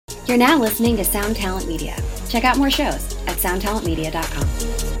You're now listening to Sound Talent Media. Check out more shows at soundtalentmedia.com.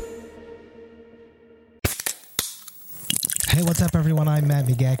 Hey, what's up, everyone? I'm Matt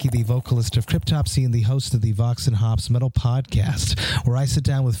Migaki, the vocalist of Cryptopsy and the host of the Vox and Hops Metal Podcast, where I sit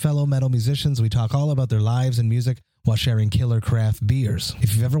down with fellow metal musicians. We talk all about their lives and music while sharing killer craft beers.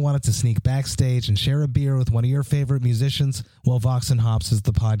 If you've ever wanted to sneak backstage and share a beer with one of your favorite musicians, well, Vox and Hops is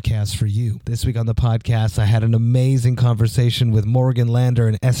the podcast for you. This week on the podcast, I had an amazing conversation with Morgan Lander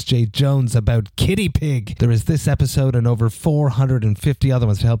and S.J. Jones about Kitty Pig. There is this episode and over 450 other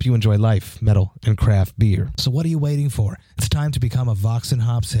ones to help you enjoy life, metal, and craft beer. So what are you waiting for? It's time to become a Vox and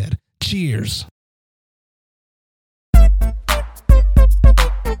Hops head. Cheers!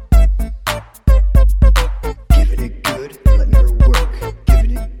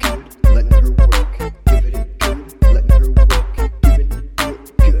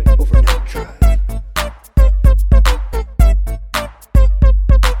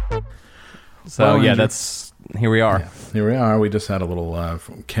 So yeah, that's here we are. Yeah, here we are. We just had a little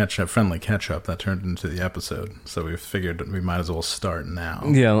friendly catch-up that turned into the episode. So we figured we might as well start now.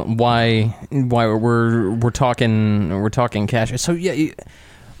 Yeah, why we're talking cash. So yeah,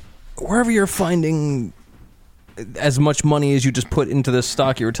 wherever you're finding as much money as you just put into this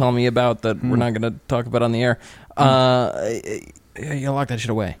stock you were telling me about that we're not going to talk about on the air, you lock that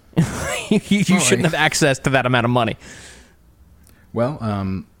shit away. you shouldn't have access to that amount of money.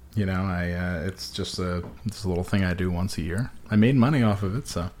 Well, you know, it's just a little thing I do once a year. I made money off of it,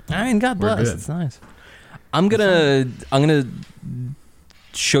 so I mean, God bless. It's nice. I'm gonna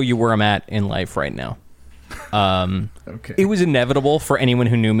show you where I'm at in life right now. Okay. It was inevitable for anyone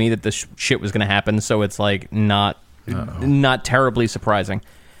who knew me that this shit was gonna happen, so it's like not terribly surprising.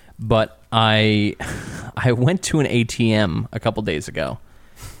 But I went to an ATM a couple days ago,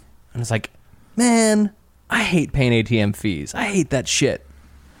 and it's like, man, I hate paying ATM fees. I hate that shit.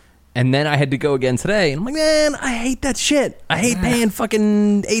 And then I had to go again today, and I'm like, man, I hate that shit. I hate paying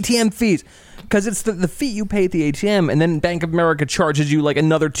fucking ATM fees. Because it's the fee you pay at the ATM, and then Bank of America charges you like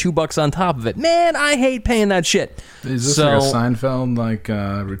another $2 on top of it. Man, I hate paying that shit. Is this like a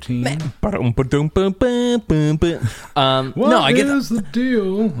Seinfeld routine? What is the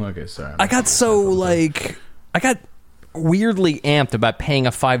deal? Okay, sorry. I got weirdly amped about paying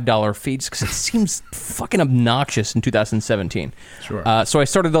a $5 fee because it seems fucking obnoxious in 2017. Sure. So I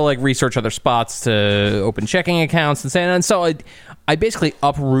started to like research other spots to open checking accounts and so I basically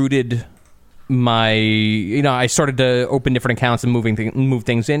uprooted my, I started to open different accounts and move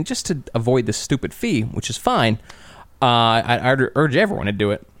things in just to avoid this stupid fee, which is fine. I urge everyone to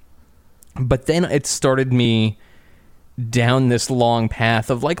do it. But then it started me down this long path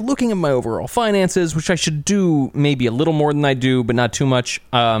of like looking at my overall finances, which I should do maybe a little more than I do, but not too much.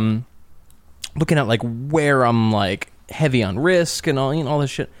 Looking at like where I'm like heavy on risk and all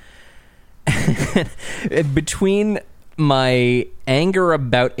this shit. Between my anger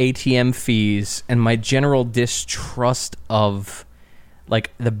about ATM fees and my general distrust of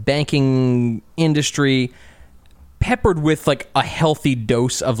like the banking industry, peppered with like a healthy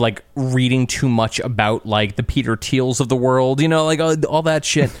dose of like reading too much about like the Peter Thiels of the world, like all that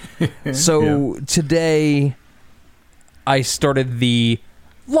shit. So Today I started the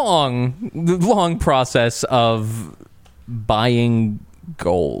long process of buying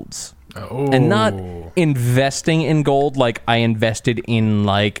golds. And not investing in gold like I invested in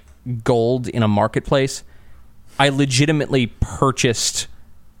like gold in a marketplace. I legitimately purchased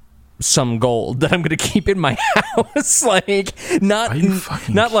some gold that I'm going to keep in my house. Like not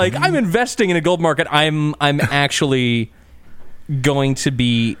like I'm investing in a gold market. I'm actually going to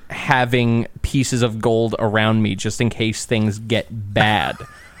be having pieces of gold around me just in case things get bad.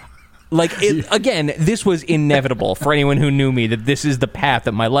 Like, again, this was inevitable for anyone who knew me that this is the path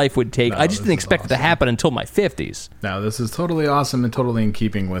that my life would take. I just didn't expect it to happen until my 50s. No, this is totally awesome and totally in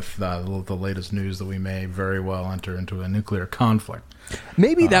keeping with the latest news that we may very well enter into a nuclear conflict.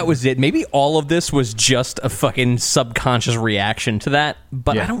 Maybe that was it. Maybe all of this was just a fucking subconscious reaction to that,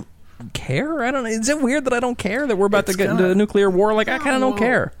 but I don't care. Is it weird that I don't care that we're about to get into a nuclear war? Like, I kind of don't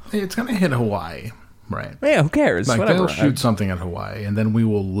care. It's going to hit Hawaii. Right. Yeah, who cares? Like, whatever. they'll shoot something at Hawaii, and then we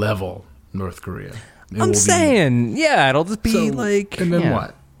will level North Korea. I'm saying, it'll just be like... And then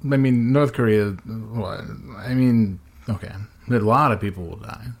what? I mean, North Korea, what? I mean, okay, a lot of people will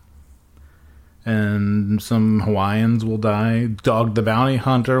die. And some Hawaiians will die. Dog the Bounty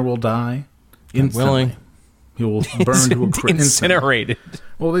Hunter will die. Instantly. He will burn to a crisp. Incinerated.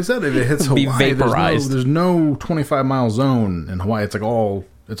 Well, they said if it hits Hawaii, be vaporized. There's no 25-mile zone in Hawaii.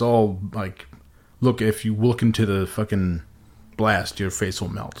 It's all like... Look, if you look into the fucking blast, your face will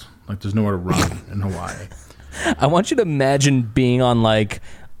melt. Like, there's nowhere to run in Hawaii. I want you to imagine being on, like,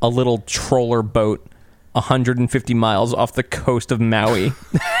 a little troller boat 150 miles off the coast of Maui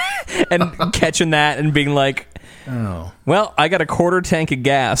and catching that and being like, Oh. well, I got a quarter tank of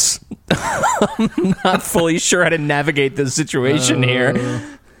gas. I'm not fully sure how to navigate this situation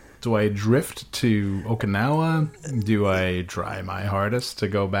here. Do I drift to Okinawa? Do I try my hardest to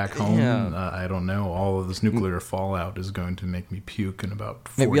go back home? Yeah. I don't know. All of this nuclear fallout is going to make me puke in about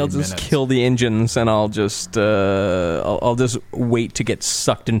 40 Maybe I'll just minutes. kill the engines and I'll just I'll just wait to get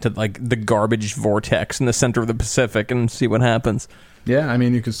sucked into like the garbage vortex in the center of the Pacific and see what happens. Yeah, I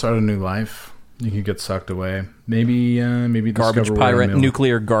mean, you could start a new life. You could get sucked away. Maybe Garbage discover where pirate,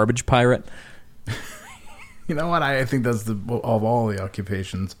 nuclear garbage pirate. You know what? I think that's of all the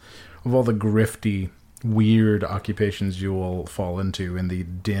occupations, of all the grifty, weird occupations you will fall into in the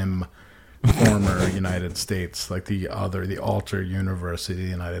dim former United States, like the alter universe of the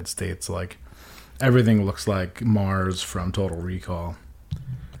United States. Like everything looks like Mars from Total Recall,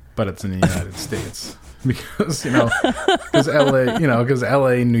 but it's in the United States. Because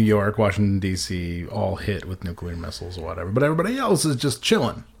LA, New York, Washington D.C. all hit with nuclear missiles or whatever, but everybody else is just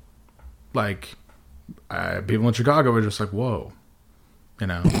chilling. Like people in Chicago are just like, whoa,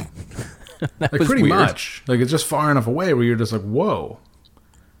 like pretty weird. much. Like it's just far enough away where you're just like, whoa.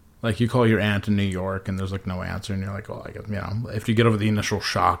 Like you call your aunt in New York and there's like no answer, and you're like, oh, I guess, if you get over the initial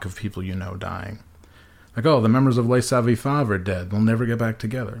shock of people dying. Like, oh, the members of Les Savifav are dead. They'll never get back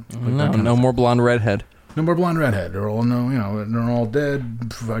together. Like No more blonde redhead. No more blonde redhead. They're all they're all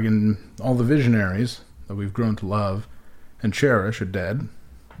dead. Fucking all the visionaries that we've grown to love and cherish are dead.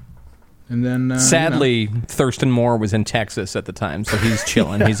 And then sadly, Thurston Moore was in Texas at the time, so he's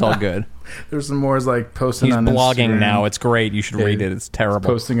chilling. He's all good. Thurston Moore is like posting He's on blogging Instagram. now. It's great. You should read it. It's terrible.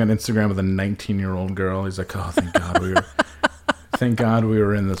 Posting on Instagram with a 19-year-old girl. He's like, oh, thank God we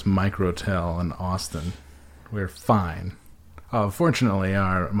were in this microtel in Austin. We're fine. Fortunately,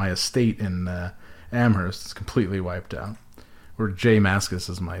 my estate in Amherst is completely wiped out. Where Jay Mascis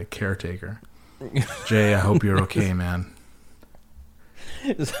is my caretaker. Jay, I hope you're okay, man.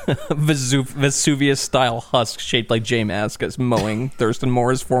 Vesuvius-style husk shaped like Jay Mascis mowing Thurston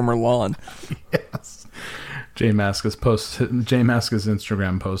Moore's former lawn. Yes. Jay Mascis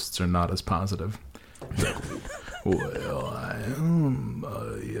Instagram posts are not as positive. Well,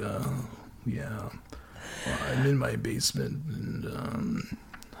 yeah. Well, I'm in my basement and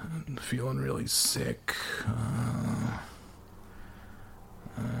feeling really sick.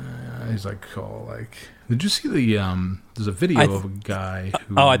 He's like, did you see the? There's a video of a guy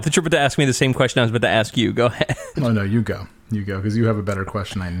who. Oh, I thought you were about to ask me the same question I was about to ask you. Go ahead. Oh no, you go, because you have a better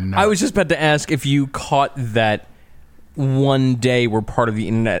question. I know. I was just about to ask if you caught that one day where part of the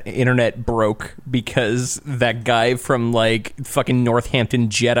internet broke because that guy from like fucking Northampton,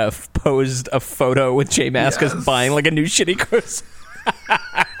 Jeddah posed a photo with Jay Mascis buying like a new shitty cruise.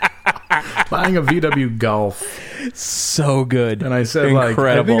 Buying a VW Golf. So good. And I said,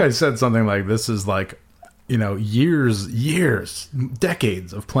 incredible. I think I said something like, this is like, years,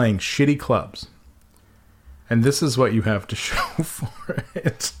 decades of playing shitty clubs. And this is what you have to show for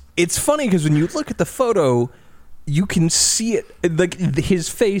it. It's funny because when you look at the photo, you can see it. Like his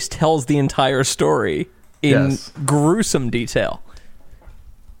face tells the entire story in gruesome detail.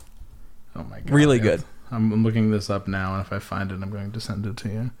 Oh my God. Really good. I'm looking this up now, and if I find it, I'm going to send it to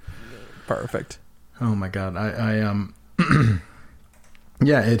you. Perfect. Oh my God.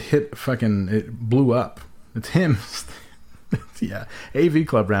 Yeah, it blew up. It's him. Yeah. AV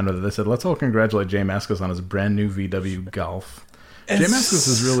Club ran with it. They said, let's all congratulate Jay Mascis on his brand new VW Golf. Jay Mascis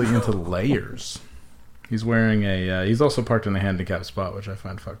is really into layers. He's wearing he's also parked in a handicapped spot, which I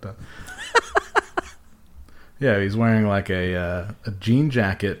find fucked up. Yeah, he's wearing like a jean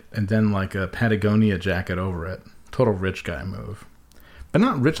jacket and then like a Patagonia jacket over it. Total rich guy move. But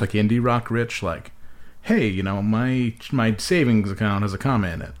not rich like indie rock rich, like, hey, my savings account has a comma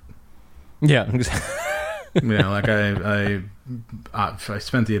in it. Yeah. Like I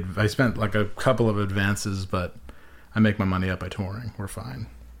spent like a couple of advances, but I make my money up by touring. We're fine.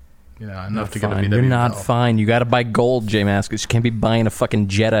 Enough to get a VW. You're not Golf. fine. You got to buy gold, Jay Mascis. You can't be buying a fucking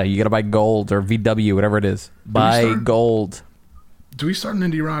Jetta. You got to buy gold or VW, whatever it is. Buy gold. Do we start an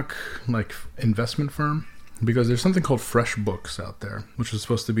indie rock like investment firm? Because there's something called FreshBooks out there, which is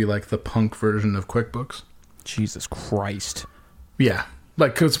supposed to be like the punk version of QuickBooks. Jesus Christ. Yeah.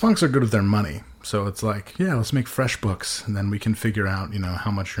 Like, because punks are good with their money. So it's like, yeah, let's make FreshBooks. And then we can figure out,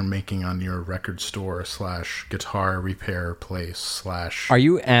 how much you're making on your record store / guitar repair place / Are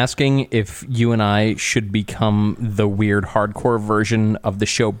you asking if you and I should become the weird hardcore version of the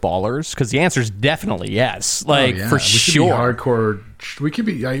show Ballers? Because the answer is definitely yes. Like, for we should sure. be hardcore.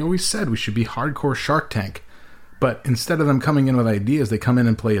 I always said we should be hardcore Shark Tank. But instead of them coming in with ideas, they come in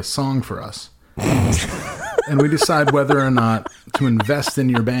and play a song for us. And we decide whether or not to invest in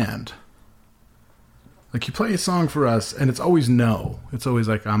your band. Like, you play a song for us, and it's always no. It's always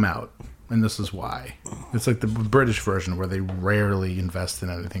like, I'm out, and this is why. It's like the British version where they rarely invest in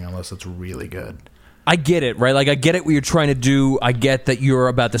anything unless it's really good. I get it, right? Like, I get it what you're trying to do. I get that you're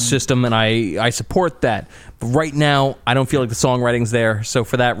about the system, and I support that. But right now, I don't feel like the songwriting's there. So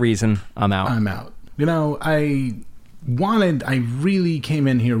for that reason, I'm out. I'm out. You know, I really came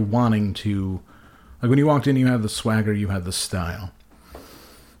in here wanting to, like, when you walked in, you had the swagger, you had the style.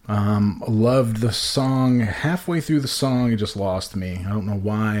 Loved the song. Halfway through the song, it just lost me. I don't know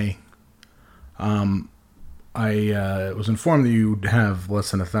why. I was informed that you have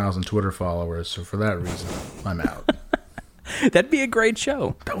less than 1,000 Twitter followers, so for that reason, I'm out. That'd be a great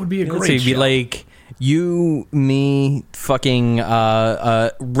show. That would be a great It'd show. be like you, me, fucking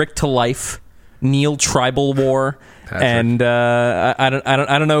Rick to Life, Neil Tribal War, Patrick. and I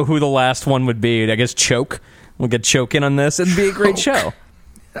don't know who the last one would be. I guess Choke. We'll get Choke in on this. It'd be a great show.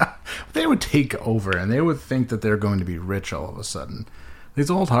 They would take over, and they would think that they're going to be rich all of a sudden.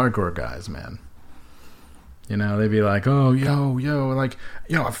 These old hardcore guys, man. You know, they'd be like, oh, yo, like,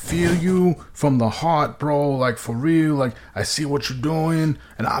 yo, I feel you from the heart, bro, like, for real, like, I see what you're doing,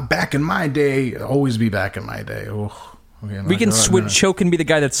 and back in my day, always be back in my day. Oh, okay, We can switch. Choke can be the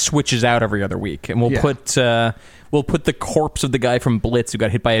guy that switches out every other week, and we'll put the corpse of the guy from Blitz who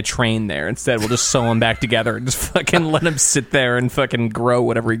got hit by a train there. Instead, we'll just sew him back together and just fucking let him sit there and fucking grow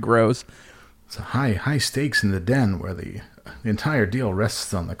whatever he grows. It's a high stakes in the den where the entire deal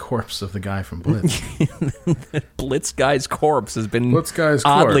rests on the corpse of the guy from Blitz. Blitz guy's corpse has been Blitz guy's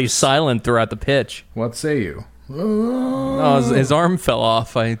oddly corpse. silent throughout the pitch. What say you? Oh, his arm fell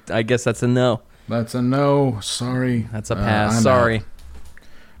off. I guess that's a no. That's a no. Sorry. That's a pass. I'm Sorry. out.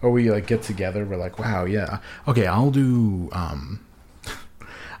 Or we like get together. We're like, wow, yeah. Okay, I'll do.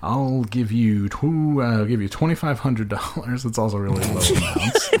 I'll give you $2,500. It's also really low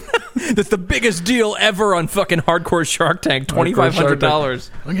amounts. That's the biggest deal ever on fucking Hardcore Shark Tank. $2,500.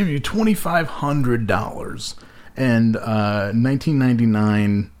 I'll give you $2,500 and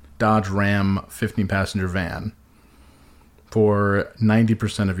 1999 Dodge Ram 15-passenger van for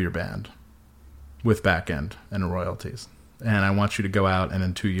 90% of your band with back end and royalties. And I want you to go out and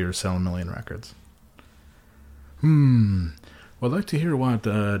in 2 years sell 1 million records. Well, I'd like to hear what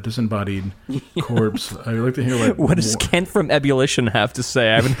Disembodied Corpse. I'd like to hear What does Kent from Ebullition have to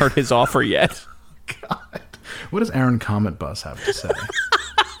say? I haven't heard his offer yet. God. What does Aaron Comet Bus have to say?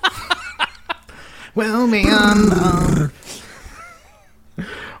 Well, man.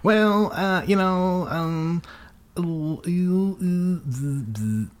 You know.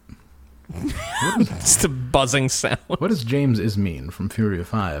 It's the buzzing sound. What does James Ismeen from Fury of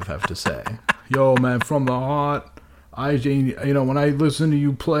 5 have to say? Yo, man, from the heart. When I listen to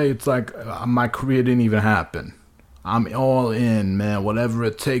you play, it's like my career didn't even happen. I'm all in, man. Whatever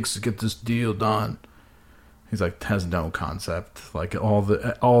it takes to get this deal done. He's like, has no concept. Like all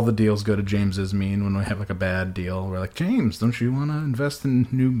the deals go to James Ismeen when we have like a bad deal. We're like, James, don't you want to invest in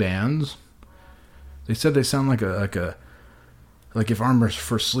new bands? They said they sound like if Armor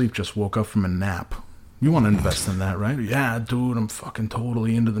for Sleep just woke up from a nap. You want to invest in that, right? Yeah, dude, I'm fucking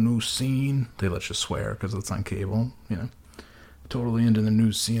totally into the new scene. They let you swear because it's on cable, you know. Totally into the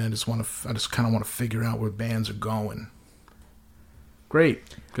new scene. I just kind of want to figure out where bands are going. Great,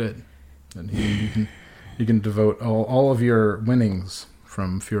 good. And you can devote all of your winnings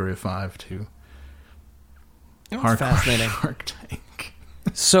from Fury of 5 to Fascinating. Shark Tank.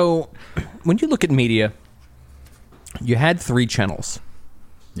 So, when you look at media, you had 3 channels.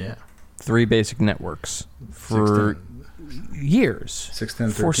 Yeah. 3 basic networks for years. 6, 10,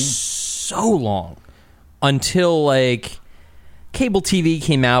 13. For so long. Until, like, cable TV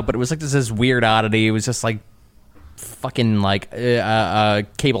came out, but it was like this weird oddity. It was just like fucking like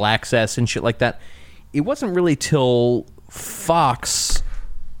cable access and shit like that. It wasn't really till Fox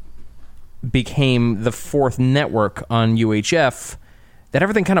became the 4th network on UHF that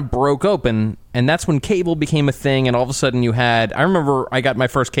everything kind of broke open, and that's when cable became a thing, and all of a sudden you had... I remember I got my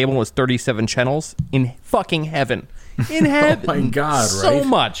first cable, it was 37 channels. In fucking heaven. In heaven. Oh my God, so right?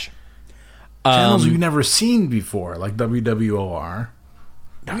 much. Channels you've never seen before, like WWOR.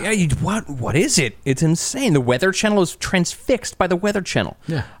 Yeah, what is it? It's insane. The Weather Channel is transfixed by the Weather Channel.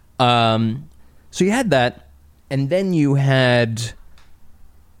 Yeah. So you had that, and then you had...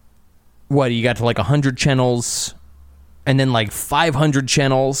 You got to like 100 channels... and then like 500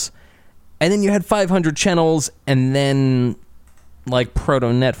 channels, and then you had 500 channels, and then like proto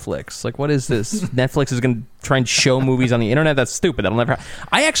Netflix. Like, what is this? Netflix is going to try and show movies on the internet? That's stupid. That'll never happen.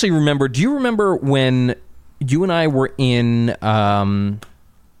 I actually remember, do you remember when you and I were in.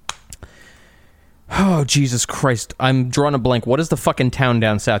 Oh, Jesus Christ. I'm drawing a blank. What is the fucking town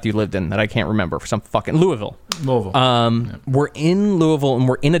down south you lived in that I can't remember for some fucking... Louisville. Yeah. We're in Louisville, and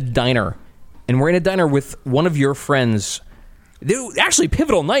we're in a diner. And we're in a diner with one of your friends. Actually,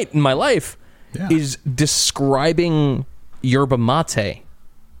 pivotal night in my life is describing yerba mate.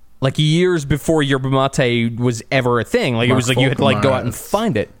 Like, years before yerba mate was ever a thing. Like, it was like you had to, like, go out and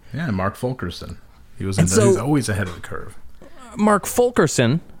find it. Yeah, Mark Fulkerson. He's always ahead of the curve. Mark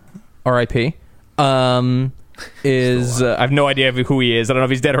Fulkerson, R.I.P., is I have no idea who he is. I don't know if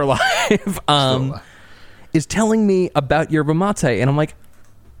he's dead or alive. Is telling me about yerba mate, and I'm like,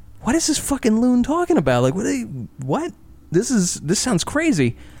 what is this fucking loon talking about? Like, what? This sounds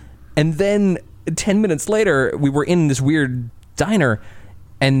crazy. And then 10 minutes later, we were in this weird diner,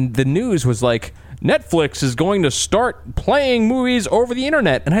 and the news was like, Netflix is going to start playing movies over the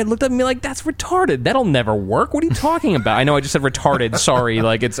internet. And I looked up and be like, that's retarded. That'll never work. What are you talking about? I know I just said retarded. Sorry.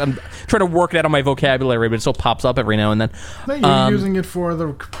 Like, I'm trying to work it out on my vocabulary, but it still pops up every now and then. You're using it for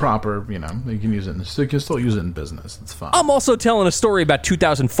the proper, you can use it. You can still use it in business. It's fine. I'm also telling a story about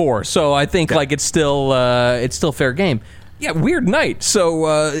 2004, so I think like it's still fair game. Yeah, weird night.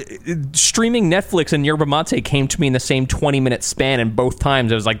 So streaming Netflix and yerba mate came to me in the same 20-minute span, and both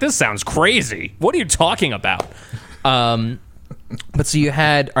times I was like, this sounds crazy. What are you talking about? But so you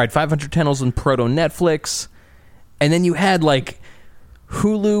had, 500 Tunnels and Proto Netflix, and then you had like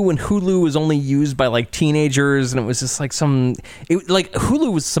Hulu, and Hulu was only used by like teenagers, and it was just like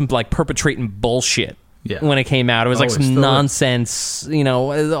Hulu was some like perpetrating bullshit when it came out. It was like some nonsense,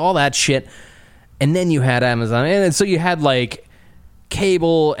 all that shit. And then you had Amazon, and so you had like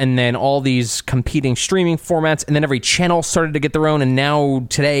cable, and then all these competing streaming formats, and then every channel started to get their own. And now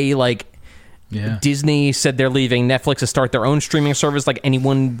today, like Disney said they're leaving Netflix to start their own streaming service. Like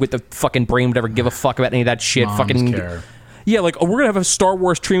anyone with a fucking brain would ever give a fuck about any of that shit. Moms care. Yeah, like we're gonna have a Star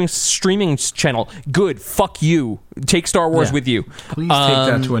Wars streaming channel. Good, fuck you. Take Star Wars with you. Please take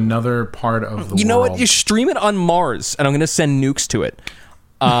that to another part of the world. You know what? You stream it on Mars, and I'm gonna send nukes to it.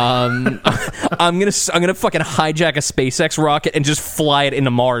 I'm gonna fucking hijack a SpaceX rocket and just fly it into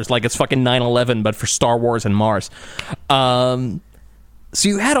Mars like it's fucking 9/11, but for Star Wars and Mars. So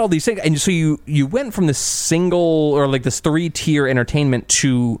you had all these things, and so you went from this single or like this 3-tier entertainment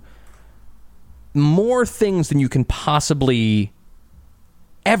to more things than you can possibly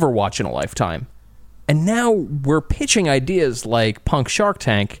ever watch in a lifetime. And now we're pitching ideas like Punk Shark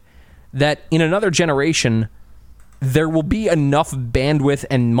Tank that in another generation there will be enough bandwidth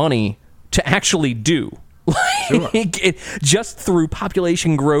and money to actually do. Like, just through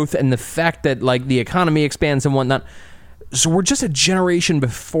population growth and the fact that like the economy expands and whatnot. So we're just a generation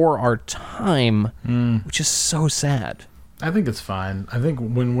before our time, which is so sad. I think it's fine. I think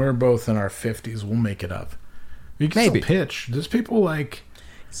when we're both in our 50s, we'll make it up. We can still pitch. There's people like...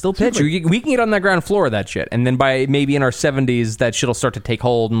 Still pitch. We can get on the ground floor of that shit. And then by maybe in our 70s, that shit will start to take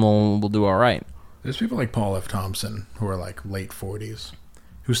hold and we'll do all right. There's people like Paul F. Thompson who are like late 40s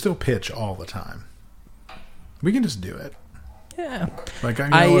who still pitch all the time. We can just do it. Yeah. Like,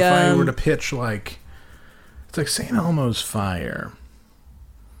 if I were to pitch like... It's like St. Elmo's Fire,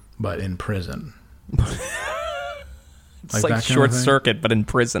 but in prison. It's like Short Circuit, but in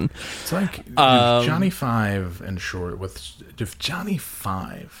prison. It's like Johnny Five and if Johnny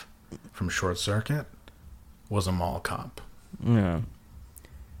Five from Short Circuit was a mall cop. Yeah.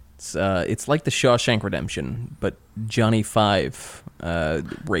 It's like the Shawshank Redemption, but Johnny Five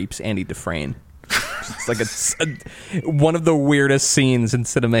rapes Andy Dufresne. It's like one of the weirdest scenes in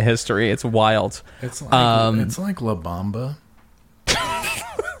cinema history. It's wild. It's like La Bamba,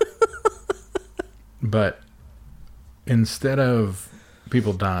 but instead of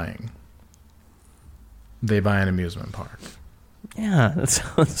people dying, they buy an amusement park. Yeah,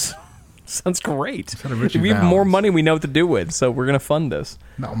 that sounds great. If we have more money, we know what to do with, so we're gonna fund this.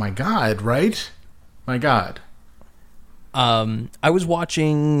 Oh my god! Right? My god. I was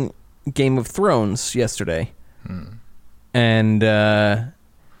watching Game of Thrones yesterday, and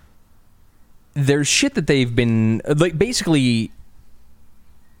there's shit that they've been like. Basically,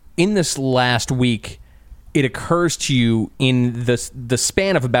 in this last week, it occurs to you in the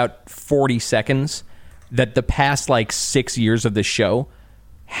span of about 40 seconds that the past like 6 years of the show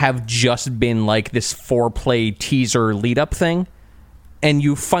have just been like this foreplay teaser lead up thing, and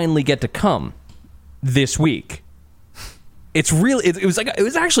you finally get to come this week. It's really it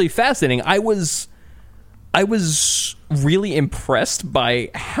was actually fascinating. I was really impressed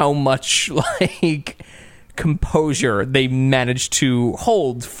by how much like composure they managed to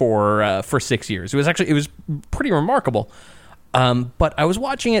hold for 6 years. It was pretty remarkable. But I was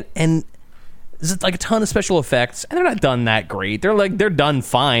watching it, and there's like a ton of special effects, and they're not done that great. They're done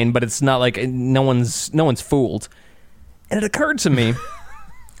fine, but it's not like no one's fooled. And it occurred to me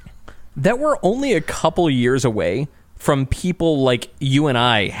that we're only a couple years away from people like you and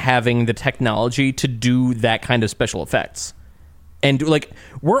I having the technology to do that kind of special effects. And like,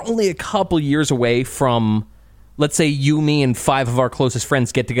 we're only a couple years away from, let's say you, me, and 5 of our closest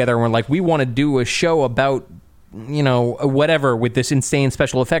friends get together and we're like, we want to do a show about, whatever with this insane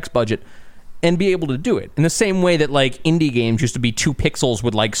special effects budget, and be able to do it. In the same way that like indie games used to be 2 pixels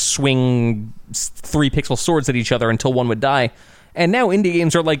would like swing 3 pixel swords at each other until one would die. And now indie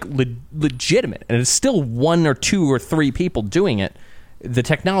games are like legitimate, and it's still 1 or 2 or 3 people doing it. The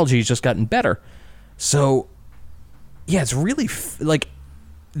technology has just gotten better. So, yeah, it's really like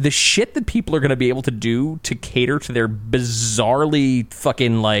the shit that people are going to be able to do to cater to their bizarrely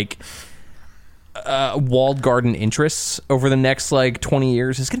fucking like walled garden interests over the next like 20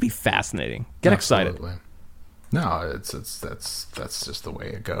 years is going to be fascinating. Get Absolutely. excited. No, that's just the way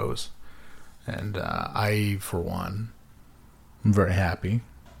it goes. And I, for one, I'm very happy.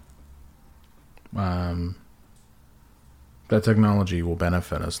 That technology will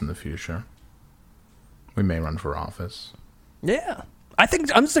benefit us in the future. We may run for office. Yeah. I think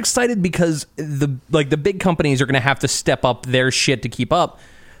I'm just excited because the big companies are going to have to step up their shit to keep up.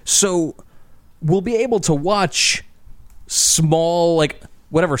 So we'll be able to watch small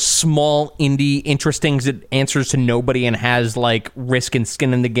indie interesting answers to nobody and has like risk and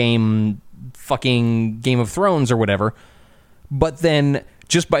skin in the game, fucking Game of Thrones or whatever. But then,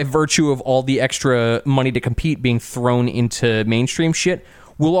 just by virtue of all the extra money to compete being thrown into mainstream shit,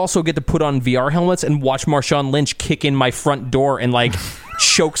 we'll also get to put on VR helmets and watch Marshawn Lynch kick in my front door and, like,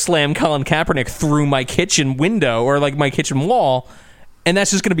 choke slam Colin Kaepernick through my kitchen window or, like, my kitchen wall. And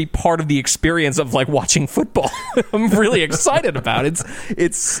that's just going to be part of the experience of, like, watching football. I'm really excited about it.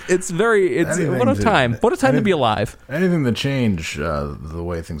 What a time. What a time to be alive. Anything to change the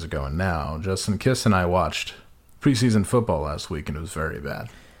way things are going now. Justin Kiss and I watched preseason football last week, and it was very bad.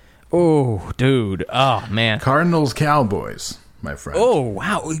 Oh, dude. Oh, man. Cardinals Cowboys, my friend. Oh,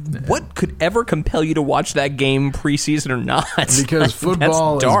 wow. What could ever compel you to watch that game preseason or not? Because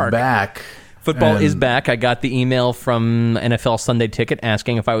football is back. Football is back. I got the email from NFL Sunday Ticket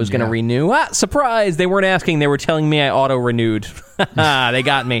asking if I was going to renew. Surprise! They weren't asking. They were telling me I auto-renewed. They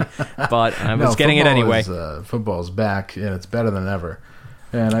got me. But I was getting it anyway. Football's back, and it's better than ever.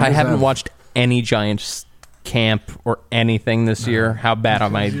 And I haven't watched any Giants camp or anything this year. How bad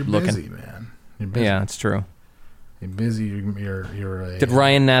am I looking? You're busy, man. You're busy. Yeah, it's true. You're busy. You're a... Did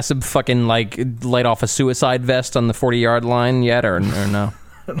Ryan Nassib fucking like light off a suicide vest on the 40-yard line yet, or no?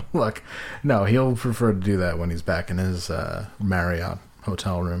 Look, no, he'll prefer to do that when he's back in his Marriott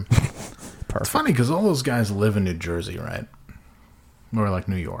hotel room. It's funny because all those guys live in New Jersey, right? Or like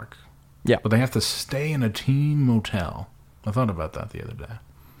New York. Yeah. But they have to stay in a team motel. I thought about that the other day.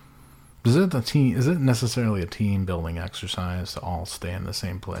 Is it necessarily a team building exercise to all stay in the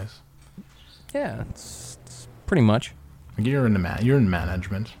same place? Yeah, it's pretty much. Like you're in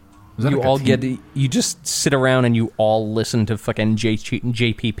management. You just sit around and you all listen to fucking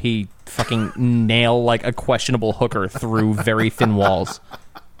JPP fucking nail like a questionable hooker through very thin walls.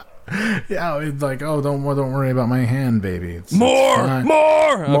 Yeah, it's like, don't worry about my hand, baby. It's more.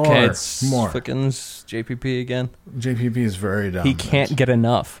 Okay, it's more. Fucking JPP again. JPP is very dominant. He can't get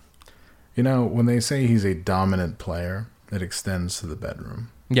enough. You know, when they say he's a dominant player, it extends to the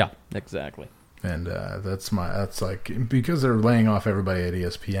bedroom. Yeah, exactly. And that's like, because they're laying off everybody at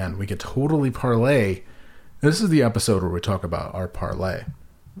ESPN, we could totally parlay. This is the episode where we talk about our parlay.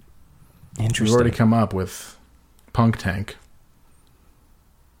 Interesting. We've already come up with Punk Tank.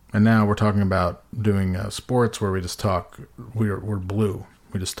 And now we're talking about doing sports where we just talk, we're blue.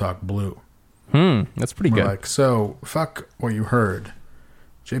 We just talk blue. That's pretty good. Like, so, fuck what you heard.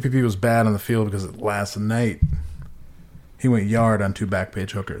 JPP was bad on the field because last night he went yard on 2 back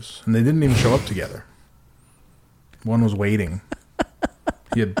page hookers, and they didn't even show up together. One was waiting.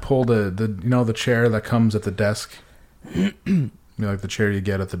 He had pulled the chair that comes at the desk, like the chair you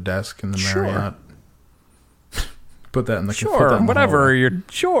get at the desk in the Marriott. Put that in the whatever. You're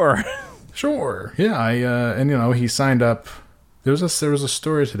sure. Sure. Yeah. And he signed up. There was a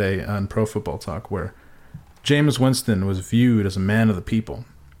story today on Pro Football Talk where Jameis Winston was viewed as a man of the people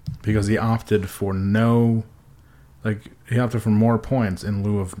because he opted for more points in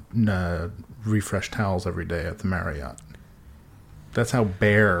lieu of refresh towels every day at the Marriott. That's how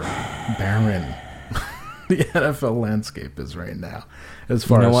barren the NFL landscape is right now, as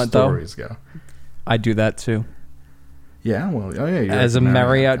far as stories go. I do that too. Yeah, well, as a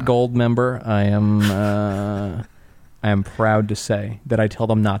Marriott Gold member, I am I am proud to say that I tell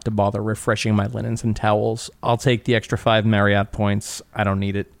them not to bother refreshing my linens and towels. I'll take the extra 5 Marriott points. I don't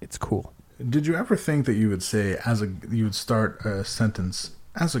need it. It's cool. Did you ever think that you would say you would start a sentence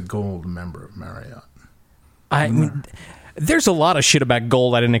as a gold member of Marriott? I mean, there's a lot of shit about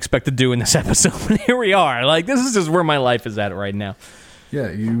gold I didn't expect to do in this episode, but here we are. Like, this is just where my life is at right now.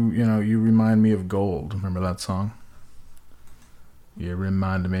 Yeah, you remind me of gold. Remember that song? You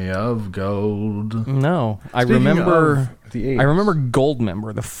remind me of gold. No, I Speaking remember of the I remember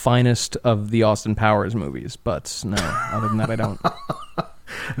Goldmember, the finest of the Austin Powers movies, but no, other than that, I don't.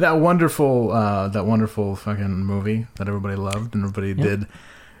 That wonderful fucking movie that everybody loved and everybody did.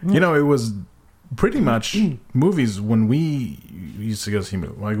 You know, it was pretty much movies when we used to go see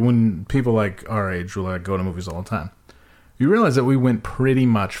movies. Like when people like our age will like go to movies all the time. You realize that we went pretty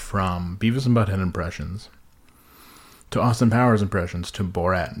much from Beavis and Butthead impressions to Austin Powers impressions to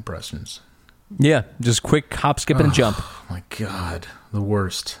Borat impressions. Yeah, just quick hop, skip, and jump. Oh my god, the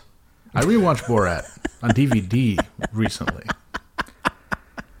worst. I rewatched Borat on DVD recently.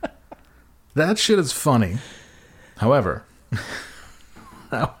 That shit is funny. However,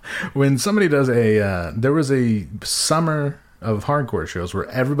 when somebody does there was a summer of hardcore shows where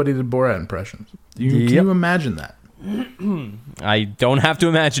everybody did Borat impressions. Can you imagine that? I don't have to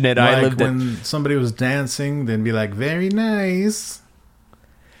imagine it. Like I lived when it. somebody was dancing, they'd be like, "Very nice."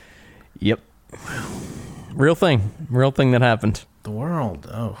 Yep. Real thing that happened. The world,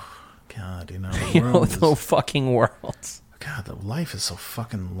 oh god, the You know, world the is, fucking world. God, the life is so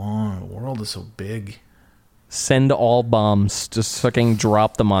fucking long. The world is so big. Send all bombs. Just fucking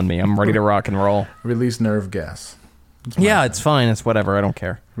drop them on me. I'm ready to rock and roll. Release nerve gas. Yeah, it's fine. It's whatever. I don't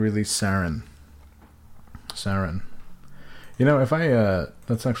care. Release sarin. Sarin. You know, if I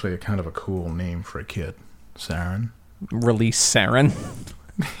that's actually a kind of a cool name for a kid. Sarin. Release sarin.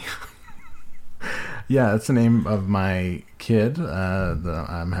 Yeah, that's the name of my kid that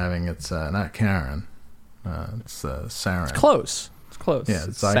I'm having. It's not Karen. It's Sarin. It's close. It's close. Yeah,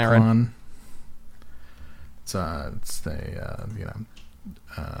 it's sarin. Zyklon. It's the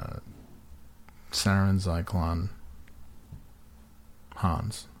Sarin, Zyklon,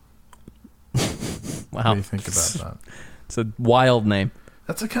 Hans. Wow. What do you think about that? It's a wild name.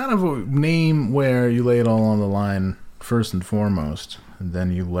 That's a kind of a name where you lay it all on the line first and foremost, and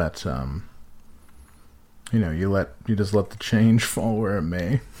then you let you just let the change fall where it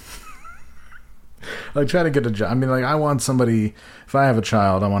may. Like, try to get a job. I mean, like, I want somebody, if I have a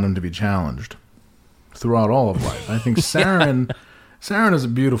child, I want him to be challenged throughout all of life. I think Sarin is a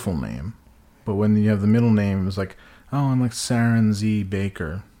beautiful name, but when you have the middle name, it's like, oh, I'm like Sarin Z.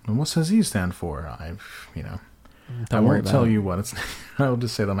 Baker. And what's the Z stand for? I won't tell you what it's. I'll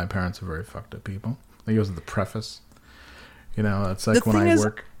just say that my parents are very fucked up people. It goes with the preface. You know, it's like when I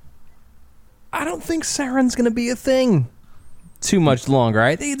work. I don't think sarin's going to be a thing too much longer.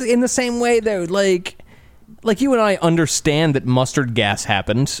 I think in the same way, though, like you and I understand that mustard gas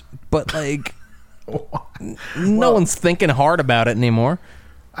happened, but like no one's thinking hard about it anymore.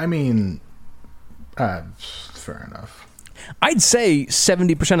 I mean, fair enough. I'd say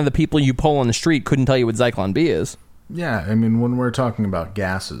 70% of the people you poll on the street couldn't tell you what Zyklon B is. Yeah, I mean, when we're talking about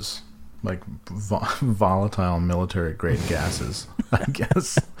gases, like volatile military-grade gases, I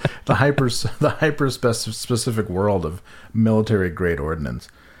guess the hyper-specific world of military-grade ordnance,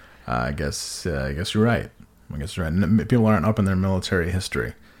 I guess you're right. People aren't up in their military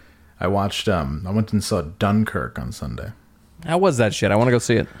history. I watched, I went and saw Dunkirk on Sunday. How was that shit? I want to go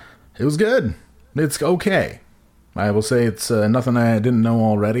see it. It was good. It's okay. I will say it's nothing I didn't know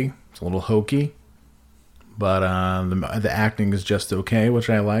already. It's a little hokey. But the acting is just okay, which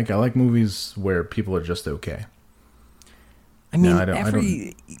I like. I like movies where people are just okay. I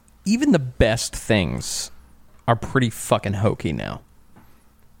mean, even the best things are pretty fucking hokey now.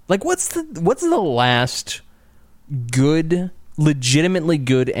 Like, what's the last good, legitimately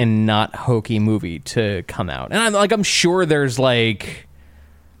good and not hokey movie to come out? And I'm sure there's like,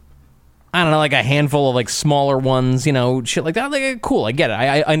 I don't know, like a handful of like smaller ones, you know, shit like that. Like, cool, I get it.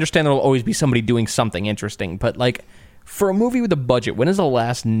 I understand there'll always be somebody doing something interesting, but like for a movie with a budget, when is the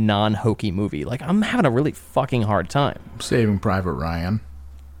last non-hokey movie? Like, I'm having a really fucking hard time. Saving Private Ryan.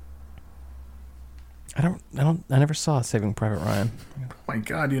 I never saw Saving Private Ryan. Oh my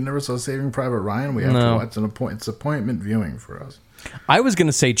God, you never saw Saving Private Ryan? We have to watch it's appointment viewing for us. I was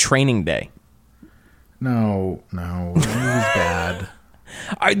gonna say Training Day. No, it was bad.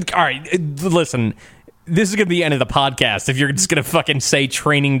 All right, listen. This is gonna be the end of the podcast if you're just gonna fucking say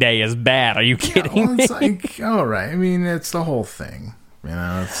Training Day is bad. Are you kidding me? It's like, all right. I mean, it's the whole thing. You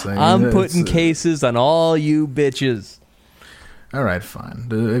know, I'm putting cases on all you bitches. All right, fine.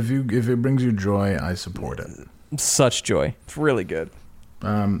 If it brings you joy, I support it. Such joy. It's really good.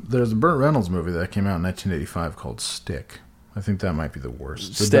 There's a Burt Reynolds movie that came out in 1985 called Stick. I think that might be the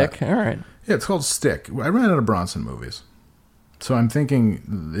worst. Stick? All right. Yeah, it's called Stick. I ran out of Bronson movies. So I'm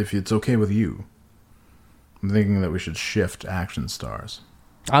thinking, if it's okay with you, I'm thinking that we should shift action stars.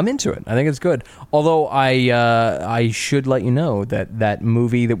 I'm into it. I think it's good. Although I should let you know that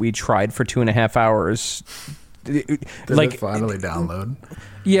movie that we tried for 2.5 hours... Did it finally download?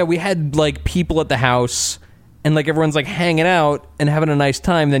 Yeah, we had like people at the house, and like everyone's like hanging out and having a nice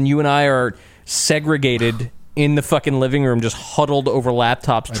time. Then you and I are segregated in the fucking living room, just huddled over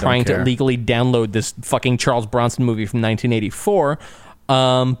laptops, trying to legally download this fucking Charles Bronson movie from 1984.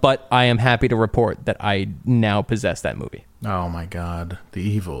 But I am happy to report that I now possess that movie. Oh my God, the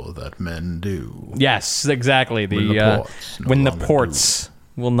evil that men do. Yes, exactly. When the ports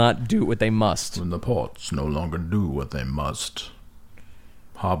will not do what they must. When the ports no longer do what they must.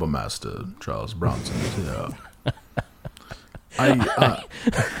 Harbor Master Charles Bronson is here.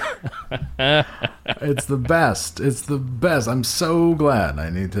 It's the best. It's the best. I'm so glad.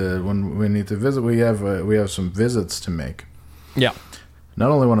 When we need to visit, we have some visits to make. Yeah.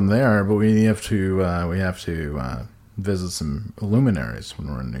 Not only when I'm there, but we have to visit some luminaries when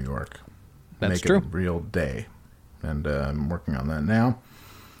we're in New York. That's Make true. it a real day, and I'm working on that now.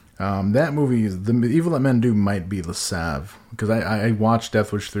 That movie, The Evil That Men Do, might be the salve, because I watched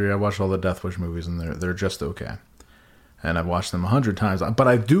Death Wish 3. I watched all the Death Wish movies, and they're just okay. And I've watched them 100 times, but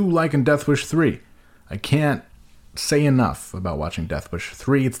I do like in Death Wish 3. I can't say enough about watching Death Wish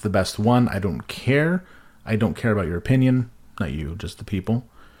 3. It's the best one. I don't care. I don't care about your opinion. Not you, just the people.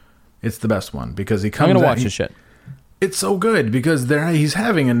 It's the best one because he comes. I'm gonna watch this shit. It's so good because he's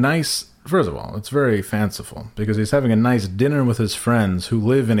having a nice. First of all, it's very fanciful because he's having a nice dinner with his friends who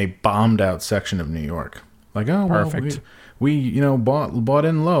live in a bombed out section of New York. Like, oh, perfect. Well, we bought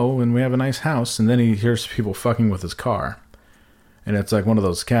in low and we have a nice house, and then he hears people fucking with his car, and it's like one of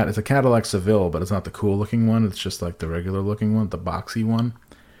those it's a Cadillac Seville, but it's not the cool looking one. It's just like the regular looking one, the boxy one.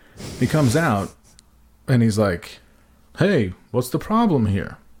 He comes out and he's like, "Hey, what's the problem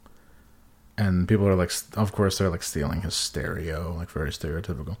here?" And people are like, of course, they're like stealing his stereo, like very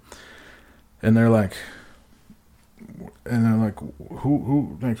stereotypical. And they're like,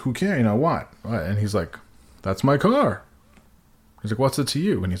 who cares? You know what? And he's like, "That's my car." He's like, "What's it to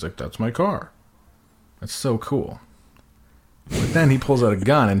you?" And he's like, "That's my car." That's so cool. But then he pulls out a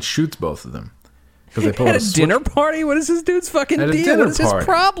gun and shoots both of them because they pull At a dinner party. What is this dude's fucking deal? What is his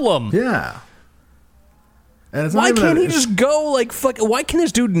problem? Yeah. And it's why can't he just go like fuck? Why can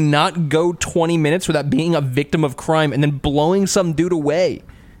this dude not go 20 minutes without being a victim of crime and then blowing some dude away?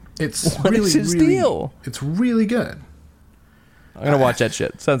 What is his deal? It's really good. I'm gonna watch that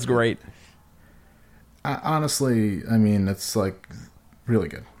shit. Sounds great. Honestly, I mean, it's like really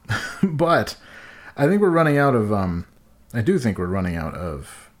good. But I think we're running out of. I do think we're running out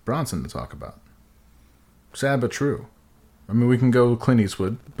of Bronson to talk about. Sad but true. I mean, we can go Clint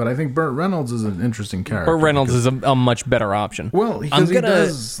Eastwood, but I think Burt Reynolds is an interesting character. Burt Reynolds is a much better option. Well, because he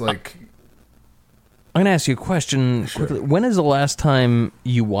does, like... I'm going to ask you a question quickly. When is the last time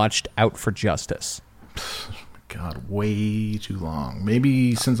you watched Out for Justice? God, way too long.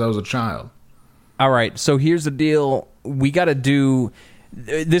 Maybe since I was a child. All right, so here's the deal. We got to do...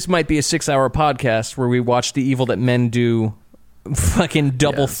 This might be a 6-hour podcast where we watch The Evil That Men Do fucking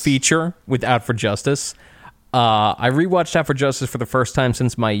double feature with Out for Justice. I rewatched Out for Justice for the first time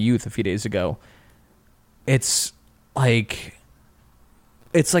since my youth a few days ago. It's like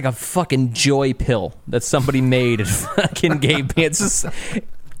a fucking joy pill that somebody made and fucking gave me.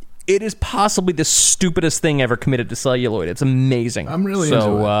 It is possibly the stupidest thing ever committed to celluloid. It's amazing. I'm really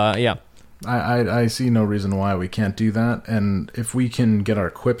into it. Yeah. I see no reason why we can't do that. And if we can get our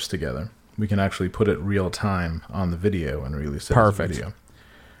quips together, we can actually put it real time on the video and release it as a video.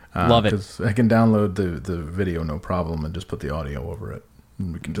 Love it. Because I can download the video no problem and just put the audio over it.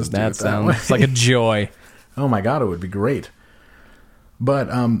 And we can just do it that way. Sounds like a joy. Oh my God, it would be great. But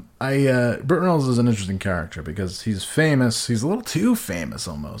Burt Reynolds is an interesting character because he's famous. He's a little too famous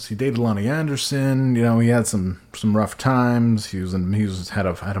almost. He dated Lonnie Anderson. You know, he had some rough times. He had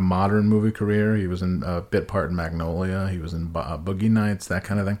a modern movie career. He was in a bit part in Magnolia. He was in Boogie Nights, that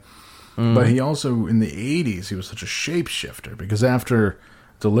kind of thing. But he also, in the 80s, he was such a shapeshifter because after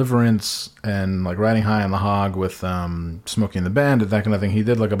Deliverance and like Riding High on the Hog with Smokey and the Bandit, that kind of thing, he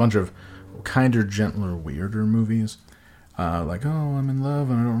did like a bunch of kinder, gentler, weirder movies. Like, oh, I'm in love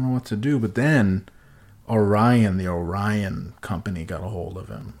and I don't know what to do. But then Orion, the Orion Company, got a hold of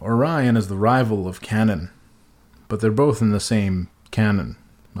him. Orion is the rival of Canon, but they're both in the same canon.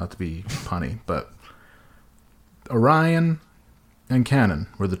 Not to be punny, but Orion and Canon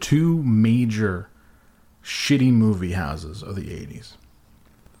were the two major shitty movie houses of the 80s.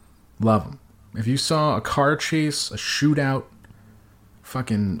 Love them. If you saw a car chase, a shootout,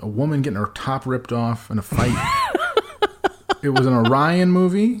 fucking a woman getting her top ripped off in a fight, it was an Orion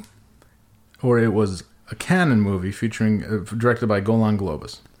movie, or it was a Cannon movie featuring, directed by Golan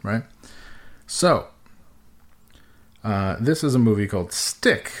Globus, right? So, this is a movie called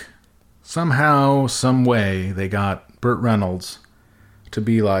Stick. Somehow, some way, they got Burt Reynolds to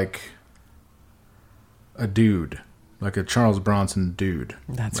be like a dude, like a Charles Bronson dude.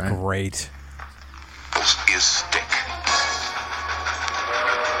 That's right? great. Is Stick.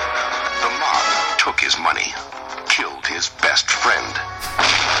 The mob took his money, killed his best friend,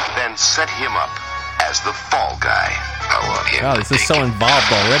 then set him up as the fall guy. I want him. Wow, this is so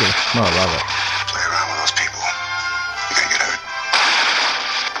involved already. No, I love it. Play around with those people. You can get hurt.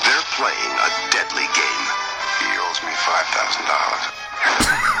 They're playing a deadly game. He owes me $5,000.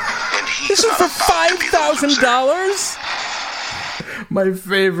 And he's This is for $5,000? My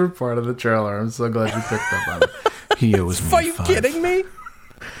favorite part of the trailer. I'm so glad you picked up on it. He owes me Are you kidding me?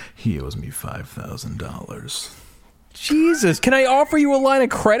 He owes me $5,000. Jesus, can I offer you a line of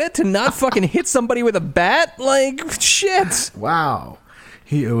credit to not fucking hit somebody with a bat? Like, shit. Wow.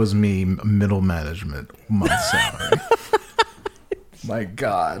 He owes me middle management month salary. My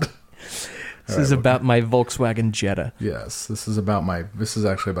God. This is about my Volkswagen Jetta. Yes, this is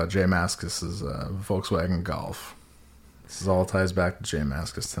actually about Jay Mascis's Volkswagen Golf. This all ties back to Jay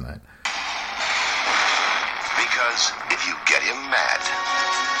Mascis tonight. Because if you get him mad,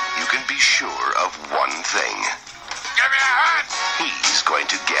 you can be sure of one thing. Give me a hand! He's going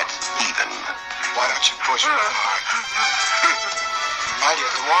to get even. Why don't you push me hard? Might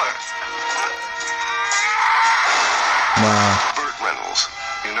get the water. Wow. Burt Reynolds,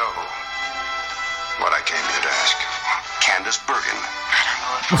 you know what I came here to ask. Candace Bergen.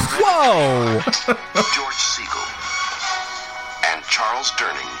 Whoa! George Siegel. And Charles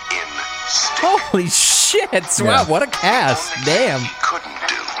Durning in Stick. Holy shit! Wow, what a cast. Only Damn. thing he couldn't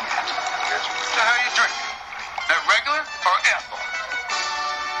do. What the hell are you drinking? That regular or apple?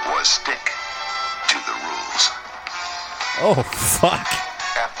 Was stick to the rules. Oh, fuck.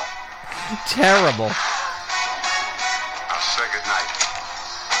 Apple. Terrible. I'll say goodnight.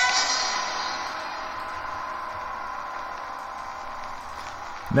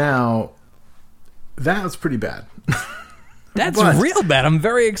 Now, that was pretty bad. That's But- real bad. I'm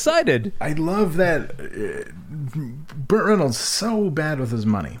very excited. I love that Burt Reynolds is so bad with his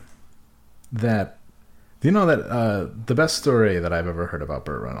money that, you know, that the best story that I've ever heard about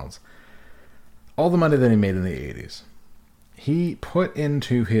Burt Reynolds, all the money that he made in the 80s, he put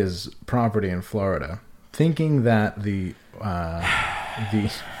into his property in Florida, thinking that the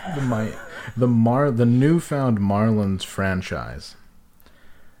newfound Marlins franchise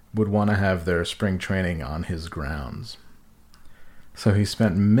would want to have their spring training on his grounds. So he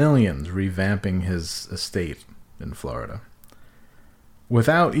spent millions revamping his estate in Florida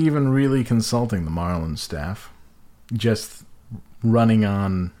without even really consulting the Marlins staff, just running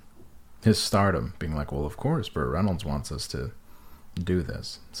on his stardom, being like, well, of course, Burt Reynolds wants us to do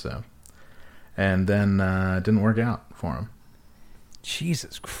this. So, and then it didn't work out for him.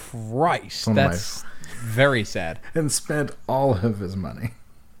 Jesus Christ. One of That's very sad. And spent all of his money.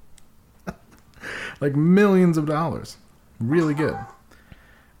 Like millions of dollars. Really good.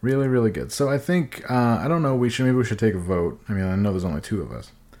 Really, really good. So I think, I don't know, maybe we should take a vote. I mean, I know there's only two of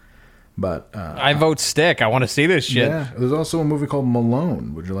us. But I vote stick. I want to see this shit. yeah, there's also a movie called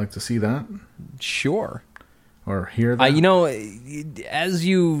Malone. Would you like to see that? Sure. Or hear that? You know, as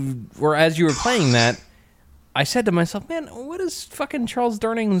you were playing that, I said to myself, man, what does fucking Charles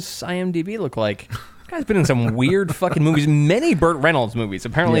Durning's IMDb look like? This guy's been in some weird fucking movies. Many Burt Reynolds movies.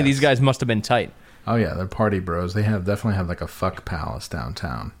 Apparently Yes. these guys must have been tight. Oh yeah, they're party bros. They definitely have like a fuck palace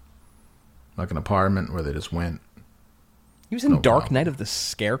downtown. Like an apartment where they just went. He was in No Dark problem. Knight of the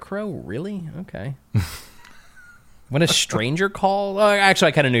Scarecrow? Really? Okay. When a Stranger Calls? Actually,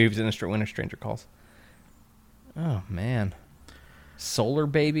 I kind of knew he was in When a Stranger Calls. Oh, man. Solar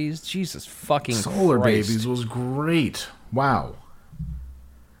Babies? Jesus fucking Solar Christ. Babies was great. Wow.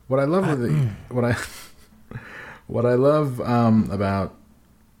 What I love what I love about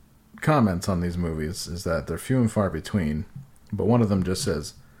comments on these movies is that they're few and far between, but one of them just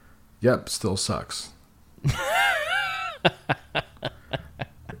says, "Yep, still sucks."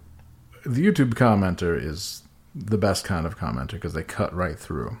 The YouTube commenter is the best kind of commenter because they cut right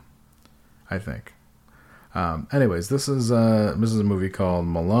through, I think. Anyways, this is a movie called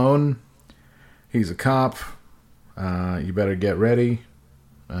Malone. He's a cop. You better get ready.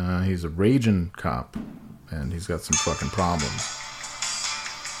 He's a raging cop, and he's got some fucking problems.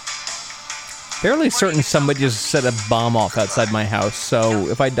 Fairly certain somebody just set a bomb off outside my house, so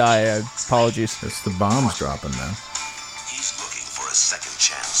if I die, apologies. It's the bombs dropping, man. He's looking for a second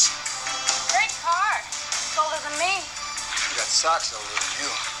chance. Great car. It's older than me. You got socks older than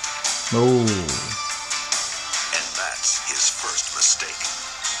you. Oh, And that's his first mistake.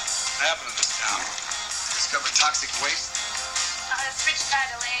 What happened in this town? Discovered toxic waste? This rich guy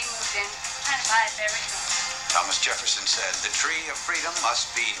Delaney moved in. Trying to buy it very soon. Thomas Jefferson said, "The tree of freedom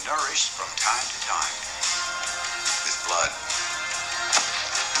must be nourished from time to time with blood."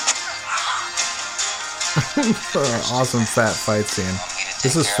 awesome fat fight scene.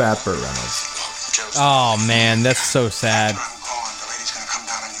 This is Fat Burt Reynolds. Oh, man, that's so sad. I'm going. The lady's gonna come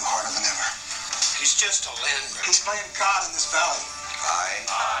down on you harder than ever. He's just a landman. He's playing God in this valley. I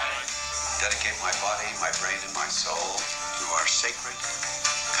dedicate my body, my brain, and my soul to our sacred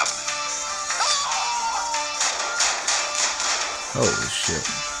covenant. Holy shit.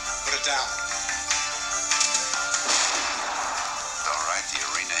 Put it down. All right, the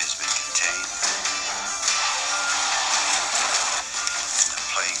arena has been contained. The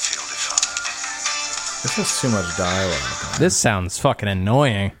playing field defined. This has too much dialogue. Man. This sounds fucking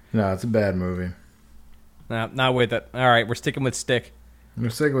annoying. No, it's a bad movie. No, not with it. All right, we're sticking with stick. I'm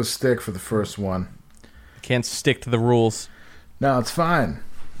gonna stick with Stick for the first one. Can't stick to the rules. No, it's fine.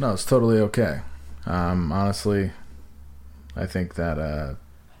 No, it's totally okay. Honestly, I think that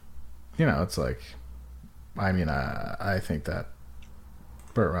it's like, I think that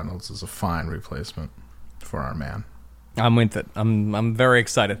Burt Reynolds is a fine replacement for our man. I'm with it. I'm very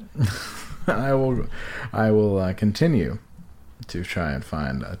excited. I will continue to try and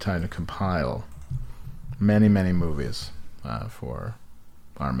find a time to compile many movies for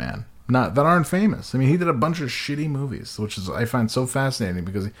our man. Not that aren't famous. I mean, he did a bunch of shitty movies, which is I find so fascinating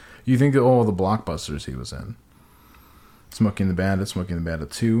because you think of all the blockbusters he was in. Smokey and the Bandit, Smokey and the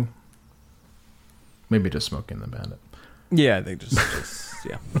Bandit 2. Maybe just Smokey and the Bandit. Yeah, they just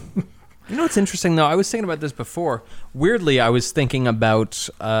yeah. You know what's interesting though? I was thinking about this before. Weirdly, I was thinking about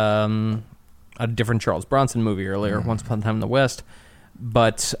a different Charles Bronson movie earlier, Once Upon a Time in the West.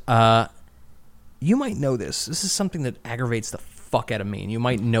 But you might know this. This is something that aggravates the fuck out of me, and you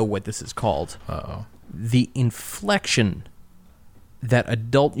might know what this is called. Uh-oh. The inflection that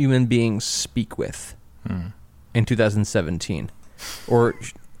adult human beings speak with in 2017. Or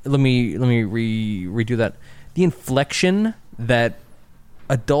let me redo that. The inflection that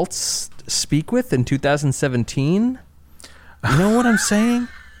adults speak with in 2017. You know what I'm saying?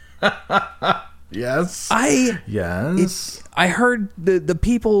 Yes. Yes. I heard the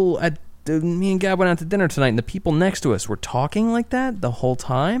people at me and Gab went out to dinner tonight, and the people next to us were talking like that the whole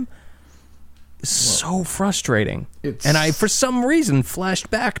time. So frustrating. And I, for some reason,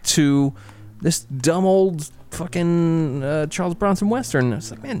 flashed back to this dumb old fucking Charles Bronson Western. It's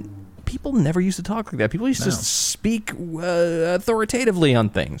like, man, people never used to talk like that. People used to speak authoritatively on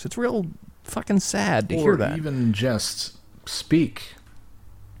things. It's real fucking sad to hear that. Or even just speak.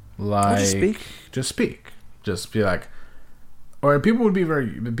 Like, just speak. Just be like, or people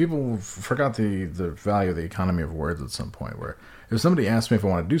forgot the value of the economy of words at some point, where if somebody asks me if I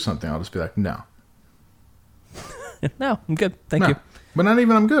want to do something, I'll just be like, no. No, I'm good. Thank you. But not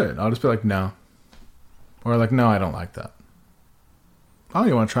even I'm good. I'll just be like, no. Or like, no, I don't like that. Oh,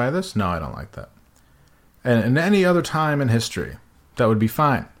 you want to try this? No, I don't like that. And in any other time in history, that would be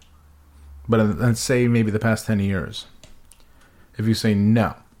fine. But let's say maybe the past 10 years. If you say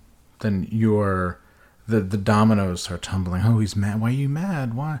no, then the dominoes start tumbling. Oh, he's mad. Why are you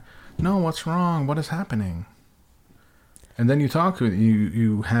mad? Why? No, what's wrong? What is happening? And then you talk to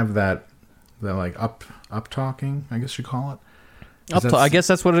you have that like up talking, I guess you call it. I guess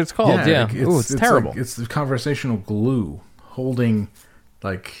that's what it's called. Yeah. It's terrible. Like, it's the conversational glue holding,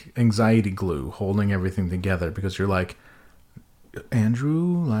 like anxiety glue, holding everything together, because you're like,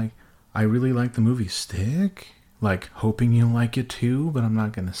 Andrew, like, I really like the movie Stick. Like, hoping you like it too, but I'm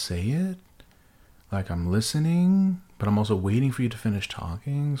not going to say it. Like, I'm listening, but I'm also waiting for you to finish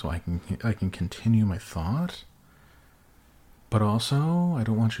talking so I can continue my thought. But also, I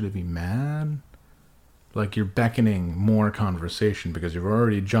don't want you to be mad. Like, you're beckoning more conversation because you've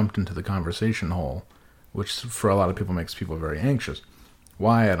already jumped into the conversation hole, which for a lot of people makes people very anxious.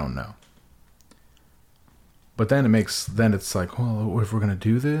 Why, I don't know. But then it's like, well, if we're going to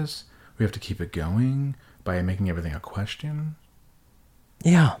do this, we have to keep it going by making everything a question.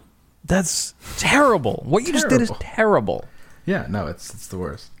 Yeah. That's terrible. What you just did is terrible. Yeah, no, it's the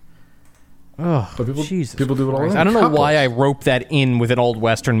worst. Oh, but people Jesus do it all the time. I don't know why I roped that in with an old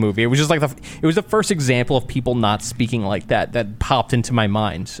Western movie. It was just like it was the first example of people not speaking like that popped into my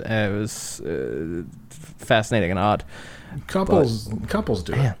mind. It was fascinating and odd. Couples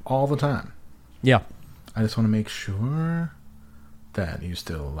do it all the time. Yeah. I just want to make sure that you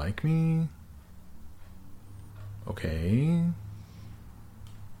still like me. Okay.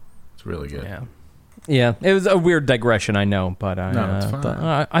 It's really good. Yeah. Yeah, it was a weird digression, I know, but No, it's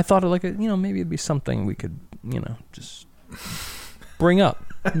fine. I thought maybe it'd be something we could, just bring up.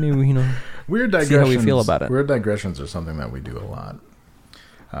 Maybe, Weird digressions. see how we feel about it. Weird digressions are something that we do a lot.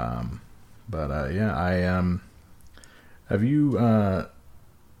 Have you, I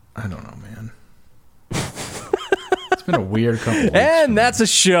don't know, man. It's been a weird couple weeks. And that's a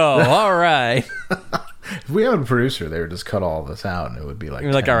show. All right. If we had a producer, they would just cut all this out, and it would be like.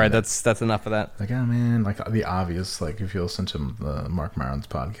 You're like, all right, minutes. that's enough of that. Like, oh man, like the obvious. Like, if you listen to the Mark Maron's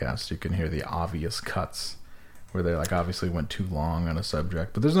podcast, you can hear the obvious cuts where they like obviously went too long on a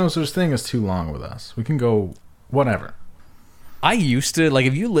subject. But there's no such thing as too long with us. We can go whatever. I used to, like,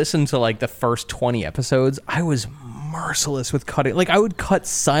 if you listen to, like, the first 20 episodes, I was merciless with cutting. Like, I would cut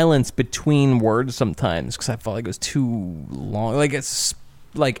silence between words sometimes because I felt like it was too long. Like, it's,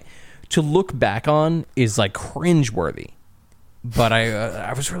 like, to look back on is, like, cringeworthy. But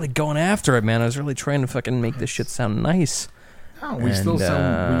I was really going after it, man. I was really trying to fucking make this shit sound nice. No, we still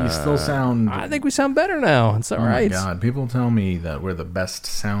sound. I think we sound better now. It's all right. Oh, my God. People tell me that we're the best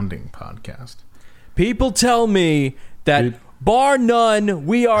sounding podcast. People tell me that... bar none,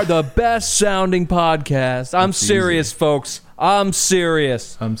 we are the best sounding podcast. I'm serious, folks. I'm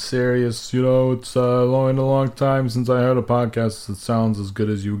serious. I'm serious. It's been a long time since I heard a podcast that sounds as good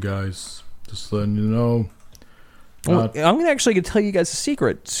as you guys. Just letting you know. Well, I'm going to actually tell you guys a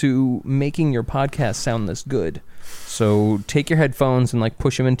secret to making your podcast sound this good. So take your headphones and, like,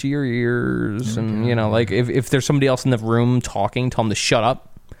 push them into your ears. Okay. And, like, if there's somebody else in the room talking, tell them to shut up.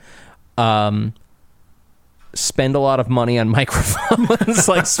 Spend a lot of money on microphones.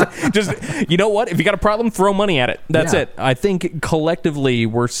 Like, just, you know what? If you got a problem, throw money at it. That's it. I think collectively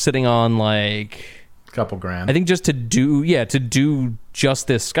we're sitting on like a couple grand. I think just to do just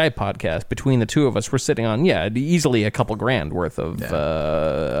this Skype podcast between the two of us, we're sitting on easily a couple grand worth of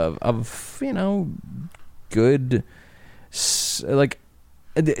good, like,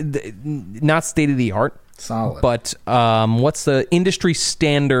 not state of the art, solid, but what's the industry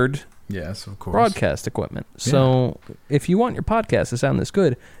standard? Yes, of course. Broadcast equipment. So if you want your podcast to sound this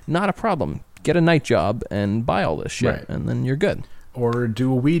good, not a problem. Get a night job and buy all this shit, and then you're good. Or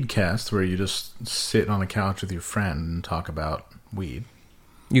do a weed cast where you just sit on a couch with your friend and talk about weed.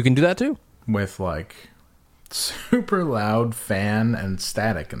 You can do that too. With, like, super loud fan and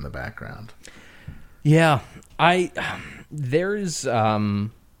static in the background. Yeah. There's...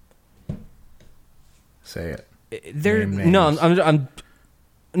 Say it.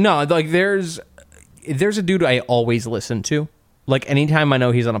 No, like there's a dude I always listen to. Like, anytime I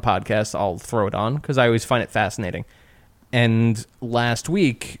know he's on a podcast, I'll throw it on because I always find it fascinating. And last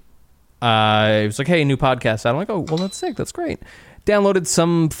week, it was like, hey, new podcast. I'm like, oh, well, that's sick. That's great. Downloaded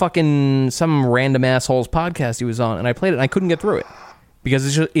some random asshole's podcast he was on, and I played it, and I couldn't get through it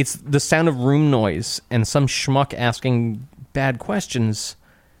because it's the sound of room noise and some schmuck asking bad questions.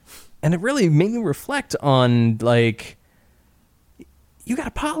 And it really made me reflect on, like... You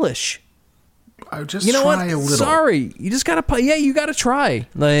gotta polish. I just try a little. Sorry, you just gotta. You gotta try.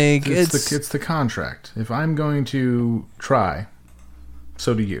 Like it's the contract. If I'm going to try,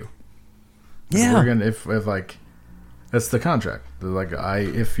 so do you. Yeah. We're gonna if like that's the contract. Like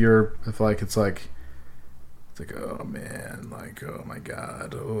it's like oh man, like oh my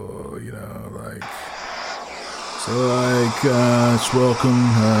god, like so like it's welcome.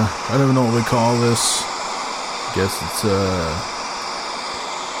 I don't even know what we call this. Guess it's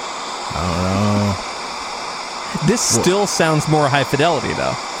I don't know. This still sounds more high fidelity,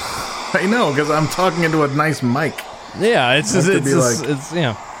 though. I know, because I'm talking into a nice mic. Yeah, it's I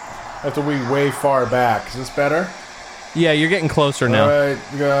have to be way far back. Is this better? Yeah, you're getting closer now. All right,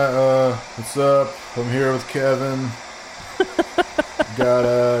 we got what's up? I'm here with Kevin. we got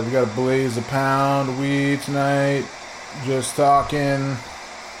a blaze a pound of weed tonight. Just talking.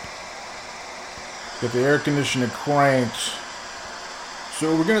 Got the air conditioner cranked.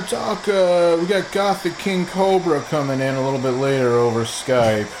 So we're going to talk, we got Gothic King Cobra coming in a little bit later over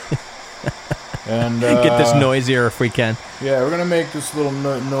Skype. And get this noisier if we can. Yeah, we're going to make this a little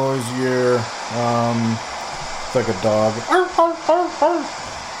noisier. It's like a dog.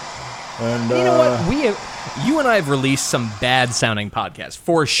 And you know what? You and I have released some bad sounding podcasts,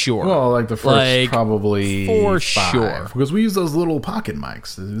 for sure. Well, like the first probably for 5. Sure. Because we use those little pocket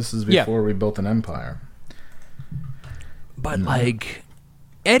mics. This is before we built an empire. But like...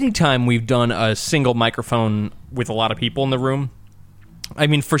 Anytime we've done a single microphone with a lot of people in the room, I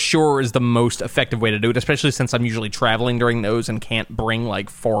mean, for sure is the most effective way to do it, especially since I'm usually traveling during those and can't bring like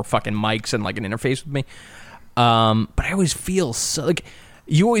 4 fucking mics and like an interface with me. But I always feel so like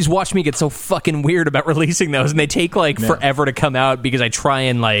you always watch me get so fucking weird about releasing those, and they take like forever to come out because I try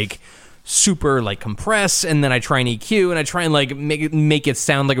and like super like compress, and then I try and EQ, and I try and like make it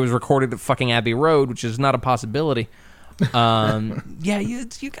sound like it was recorded at fucking Abbey Road, which is not a possibility. Yeah,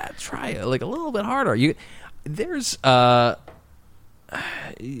 you gotta try it like a little bit harder. There's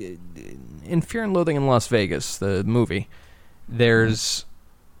in Fear and Loathing in Las Vegas, the movie, there's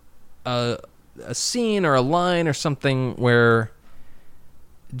a scene or a line or something where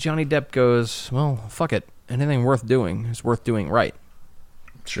Johnny Depp goes, well, fuck it, anything worth doing is worth doing right.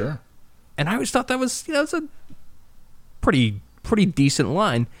 Sure. And I always thought that was, that was a pretty decent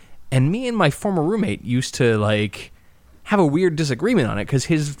line. And me and my former roommate used to like have a weird disagreement on it because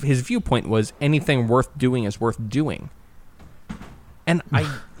his viewpoint was anything worth doing is worth doing. And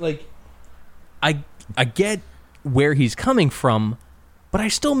I get where he's coming from, but I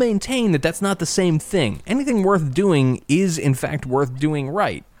still maintain that that's not the same thing. Anything worth doing is, in fact, worth doing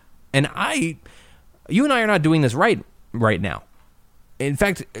right. And you and I are not doing this right now. In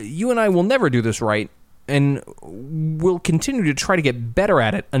fact, you and I will never do this right, and we'll continue to try to get better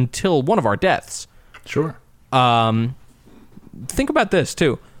at it until one of our deaths. Sure. Think about this,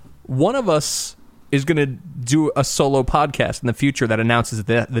 too. One of us is going to do a solo podcast in the future that announces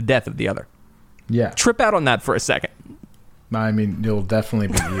the death of the other. Yeah. Trip out on that for a second. I mean, you'll definitely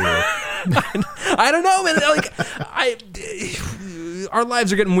be you. I don't know, man. Like, our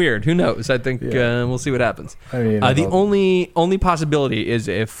lives are getting weird. Who knows? I think we'll see what happens. I mean, the only possibility is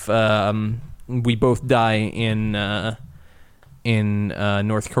if we both die in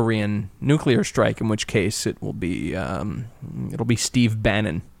North Korean nuclear strike, in which case it'll be Steve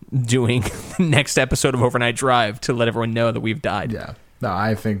Bannon doing the next episode of Overnight Drive to let everyone know that we've died. Yeah. No,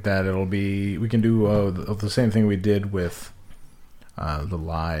 I think that we can do the same thing we did with the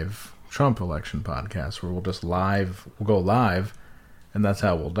live Trump election podcast, where we'll go live, and that's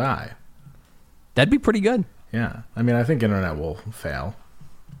how we'll die. That'd be pretty good. Yeah. I mean, I think internet will fail.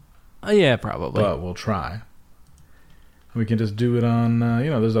 Yeah, probably. But we'll try. We can just do it on,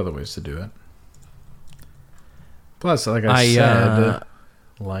 there's other ways to do it. Plus, like I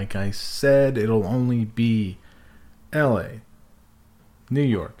said, it'll only be L.A., New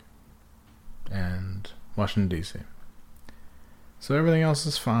York, and Washington, D.C. So everything else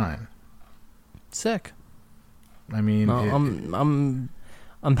is fine. Sick. I mean, I'm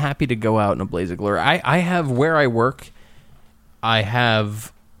happy to go out in a blaze of glory. I have, where I work, I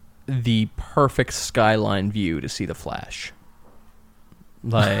have the perfect skyline view to see the Flash.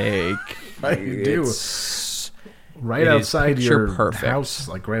 Like, you do. Right outside your house,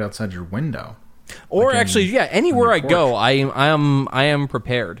 like right outside your window. Or like actually, yeah, anywhere I go, I am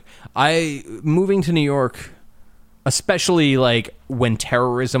prepared. Moving to New York, especially like when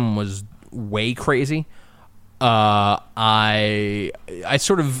terrorism was way crazy, I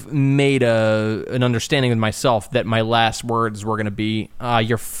sort of made an understanding with myself that my last words were going to be,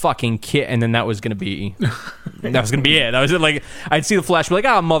 "You're fucking kid," and then that was going to be it. That was it. Like, I'd see the Flash, be like,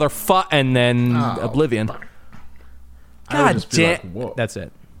 "Ah, motherfucker," and then oblivion. Fuck. God damn, like, that's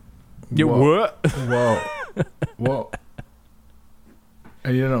it. Whoa. What? Whoa.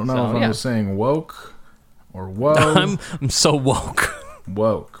 And you don't know So, if I yeah. was saying woke or whoa. I'm so woke.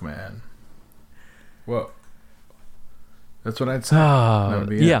 Woke, man. Whoa. That's what I'd say. That would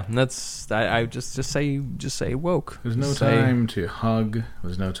be it. Yeah, that's I just say woke. There's no Just say, time to hug.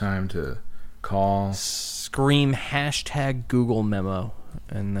 There's no time to call. scream #Google memo,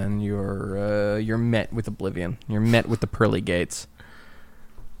 and then you're met with oblivion. You're met with the pearly gates.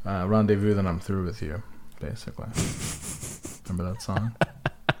 Rendezvous, then I'm through with you, basically. Remember that song?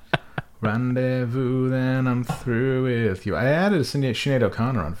 Rendezvous, then I'm through with you. I added Sinead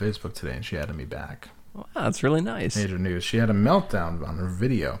O'Connor on Facebook today, and she added me back. Wow, that's really nice. Major news. She had a meltdown on her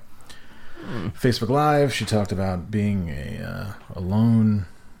video. Facebook Live, she talked about being alone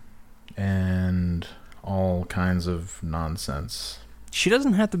and all kinds of nonsense. She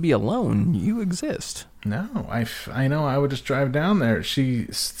doesn't have to be alone. You exist. No, I know. I would just drive down there. She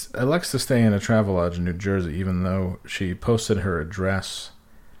elects to stay in a Travelodge in New Jersey, even though she posted her address,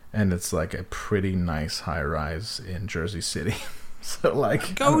 and it's like a pretty nice high-rise in Jersey City. So,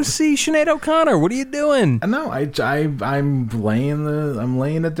 like, Go see Sinead O'Connor. What are you doing? no, I'm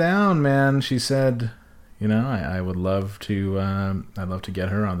laying it down, man. She said, I would love to. I'd love to get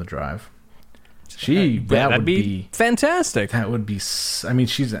her on the drive. That would be fantastic. That would be. I mean,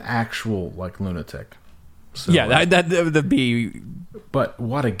 she's an actual like lunatic. So, Yeah, that'd be But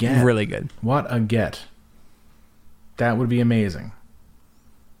what a get! really good. What a get! That would be amazing.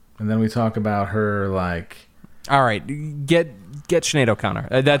 And then we talk about her, like... All right, get Sinead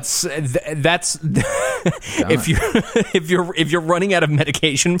O'Connor. That's if you're running out of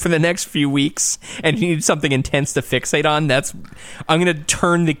medication for the next few weeks and you need something intense to fixate on, I'm going to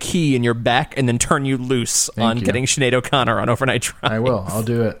turn the key in your back and then turn you loose on getting Sinead O'Connor on Overnight Drive. I will. I'll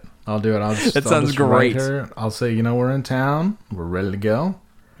do it. That sounds great. I'll say, we're in town. We're ready to go.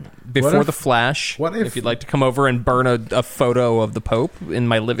 Before The Flash, if you'd like to come over and burn a photo of the Pope in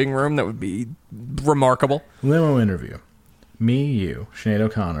my living room, that would be remarkable. Limo interview. Me, you, Sinead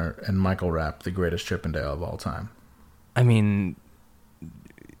O'Connor, and Michael Rapp, the greatest Chippendale of all time. I mean,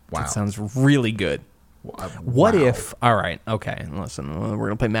 wow. That sounds really good. What if... All right, okay, listen, we're going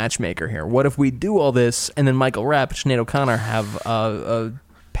to play matchmaker here. What if we do all this, and then Michael Rapp and Sinead O'Connor have a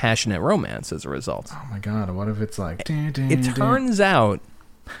passionate romance as a result? Oh, my God. What if it's like... It turns out...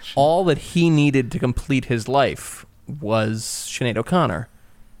 all that he needed to complete his life was Sinead O'Connor,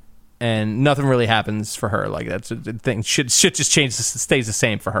 and nothing really happens for her. Like, that's a thing. Shit just changes, stays the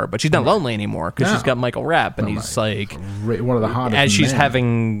same for her, but she's not lonely anymore because she's got Michael Rapp, and he's like one of the hottest. As she's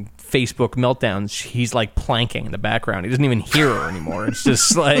having Facebook meltdowns, he's like planking in the background. He doesn't even hear her anymore. It's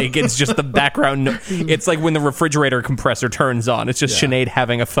just like it's just the background. It's like when the refrigerator compressor turns on. It's just Sinead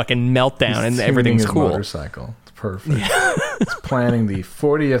having a fucking meltdown, and everything's cool. Motorcycle. Perfect. It's planning the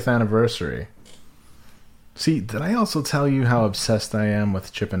 40th anniversary. See, did I also tell you how obsessed I am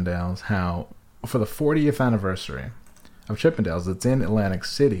with Chippendales? How for the 40th anniversary of Chippendales, it's in Atlantic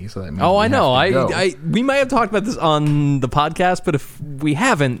City, so that means I know. We might have talked about this on the podcast, but if we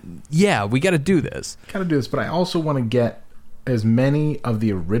haven't, we got to do this. But I also want to get as many of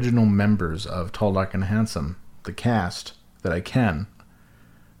the original members of Tall, Dark, and Handsome, the cast, that I can.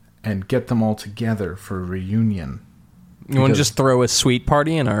 And get them all together for a reunion. You want to just throw a suite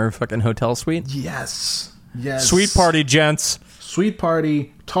party in our fucking hotel suite? Yes. Suite party, gents. Suite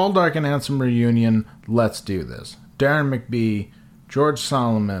party, Tall, Dark, and Handsome reunion. Let's do this. Darren McBee, George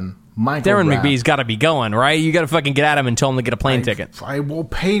Solomon, Michael Darren Rapp. McBee's got to be going, right? You got to fucking get at him and tell him to get a plane ticket. I will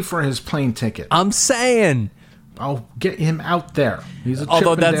pay for his plane ticket. I'm saying... I'll get him out there. He's a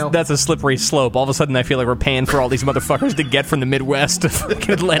Although Chippendale. that's a slippery slope. All of a sudden, I feel like we're paying for all these motherfuckers to get from the Midwest to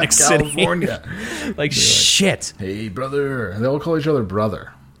fucking Atlantic City. California. Like, shit. Hey, brother. They'll call each other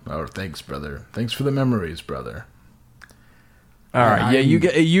brother. Oh, thanks, brother. Thanks for the memories, brother. All right,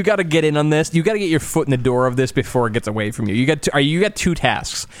 you got to get in on this. You got to get your foot in the door of this before it gets away from you. You got two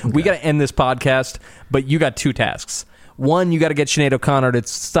tasks. Okay. We got to end this podcast, but you got two tasks. One, you got to get Sinead O'Connor to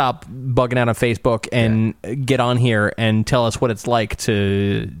stop bugging out on Facebook and get on here and tell us what it's like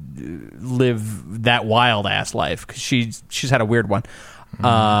to live that wild ass life, because she's had a weird one.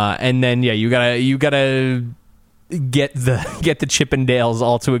 And then you gotta get the Chippendales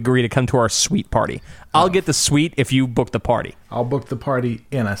all to agree to come to our suite party. I'll get the suite if you book the party. I'll book the party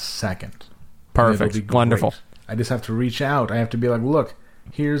in a second. Perfect, wonderful. I just have to reach out. I have to be like, look,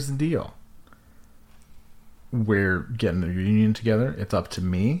 here's the deal. We're getting a reunion together. It's up to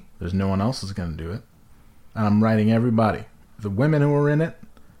me. There's no one else that's going to do it. And I'm writing everybody. The women who are in it.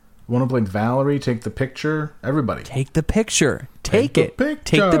 The one who played Valerie, take the picture. Everybody. Take the picture. Take it. Take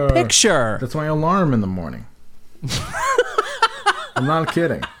the picture. That's my alarm in the morning. I'm not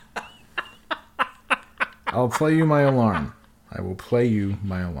kidding. I'll play you my alarm. I will play you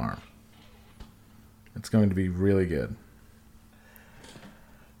my alarm. It's going to be really good.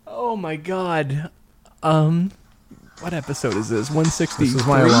 Oh my God. What episode is this? 160. This is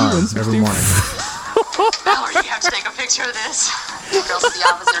my alarm every morning. Valerie, you have to take a picture of this. The girls at the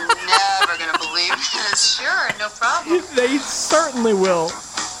office are never going to believe this. Sure, no problem. They certainly will.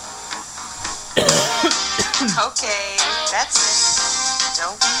 Okay, that's it.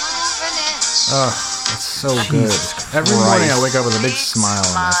 Don't move an inch. Oh, it's so good. Every morning I wake up with a big smile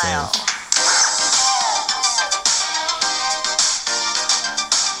on my face.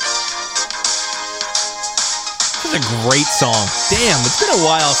 This is a great song. Damn, it's been a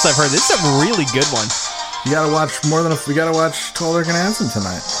while since I've heard this. It's a really good one. You gotta watch we gotta watch Tall, Dark, and Handsome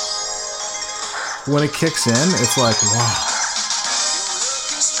tonight. When it kicks in, it's like, wow.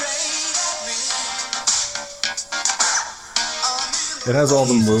 It has all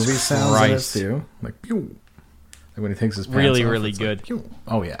the movie sounds in it too, like pew. Like when he takes his pants really, off, really good. Like, pew.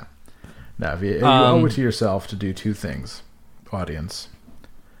 Oh yeah. Now, if you owe it to yourself to do two things, audience.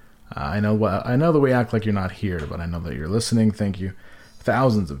 I know that we act like you're not here, but I know that you're listening. Thank you.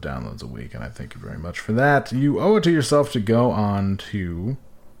 Thousands of downloads a week, and I thank you very much for that. You owe it to yourself to go on to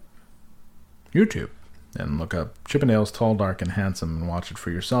YouTube and look up Chippendales Tall, Dark, and Handsome and watch it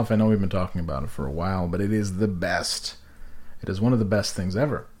for yourself. I know we've been talking about it for a while, but it is the best. It is one of the best things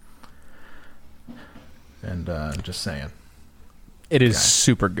ever. And just saying. It is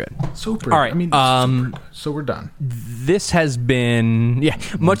super good. Super. All right. I mean, super good. So we're done. This has been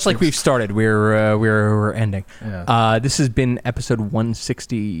much like we've started. We're ending. Yeah. This has been episode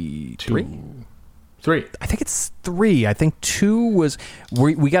 163. 3. I think it's 3. I think 2 was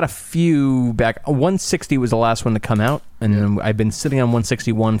we got a few back. 160 was the last one to come out, and then I've been sitting on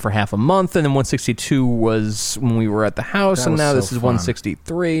 161 for half a month, and then 162 was when we were at the house, and now this is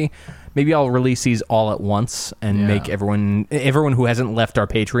 163. Maybe I'll release these all at once and make everyone who hasn't left our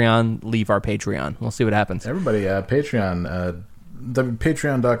Patreon leave our Patreon. We'll see what happens. Everybody, Patreon,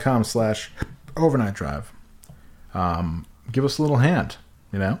 patreon.com/overnight drive. Give us a little hand.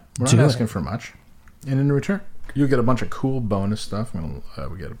 You know, we're not asking for much. And in return, you'll get a bunch of cool bonus stuff.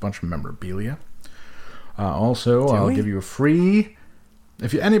 We get a bunch of memorabilia. Also, I'll give you a free...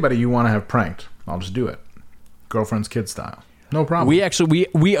 If anybody you want to have pranked, I'll just do it. Girlfriend's kid style. No problem. We actually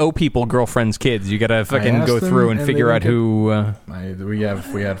we owe people girlfriends' kids. You gotta fucking go through and figure out who. We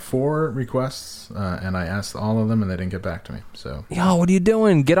had 4 requests, and I asked all of them, and they didn't get back to me. So, yo, what are you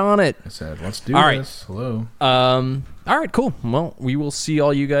doing? Get on it. I said, let's do this. Hello. All right, cool. Well, we will see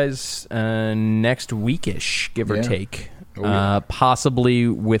all you guys next weekish, give or take. Possibly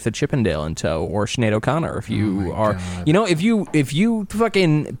with a Chippendale in tow or Sinead O'Connor if you are. God. You know, if you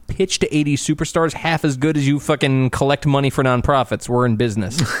fucking pitch to 80 superstars half as good as you fucking collect money for nonprofits, we're in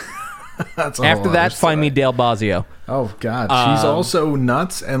business. After that, find me Dale Bazio. Oh, God. She's also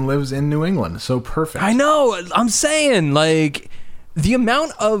nuts and lives in New England. So perfect. I know. I'm saying, like, the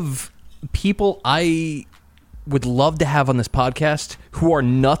amount of people I would love to have on this podcast who are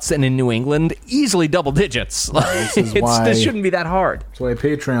nuts and in New England, easily double digits. This shouldn't be that hard. That's why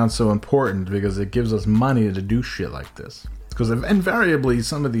Patreon's so important, because it gives us money to do shit like this. Because invariably,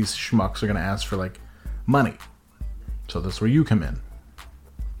 some of these schmucks are going to ask for, like, money. So that's where you come in.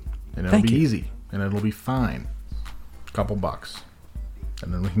 And it'll be easy. And it'll be fine. A couple bucks.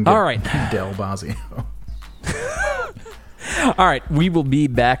 And then we can get Del Bazio. All right, we will be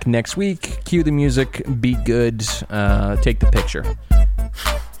back next week. Cue the music. Be good. Take the picture.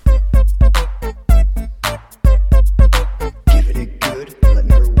 Giving it good,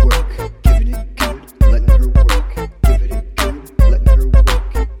 letting her work. Giving it good, letting her work. Giving it good, letting her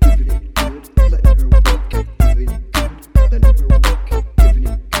work. Giving it good, letting her work. Giving it good, letting her work. Giving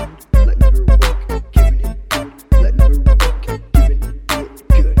it good, letting her work. Giving it good, letting her work. Giving it good,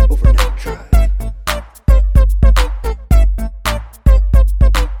 overnight drive.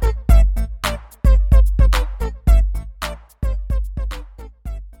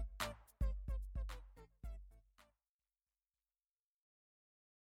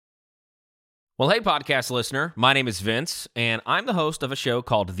 Well, hey, podcast listener. My name is Vince, and I'm the host of a show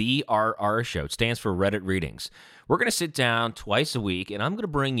called The RR Show. It stands for Reddit Readings. We're going to sit down twice a week, and I'm going to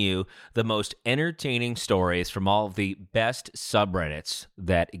bring you the most entertaining stories from all of the best subreddits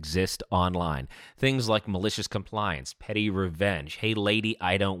that exist online. Things like malicious compliance, petty revenge, hey, lady,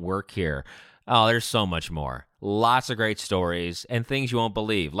 I don't work here. Oh, there's so much more. Lots of great stories and things you won't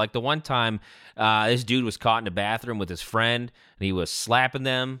believe. Like the one time this dude was caught in a bathroom with his friend, and he was slapping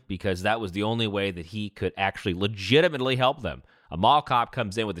them because that was the only way that he could actually legitimately help them. A mall cop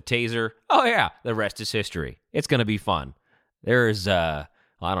comes in with a taser. Oh, yeah, the rest is history. It's going to be fun. There's, I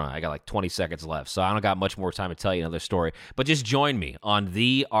don't know, I got like 20 seconds left, so I don't got much more time to tell you another story. But just join me on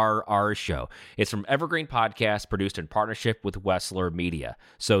The RR Show. It's from Evergreen Podcast, produced in partnership with Wessler Media.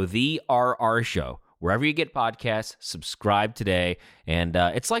 So The RR Show. Wherever you get podcasts, subscribe today. And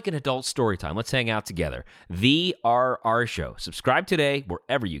it's like an adult story time. Let's hang out together. The RR Show. Subscribe today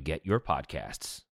wherever you get your podcasts.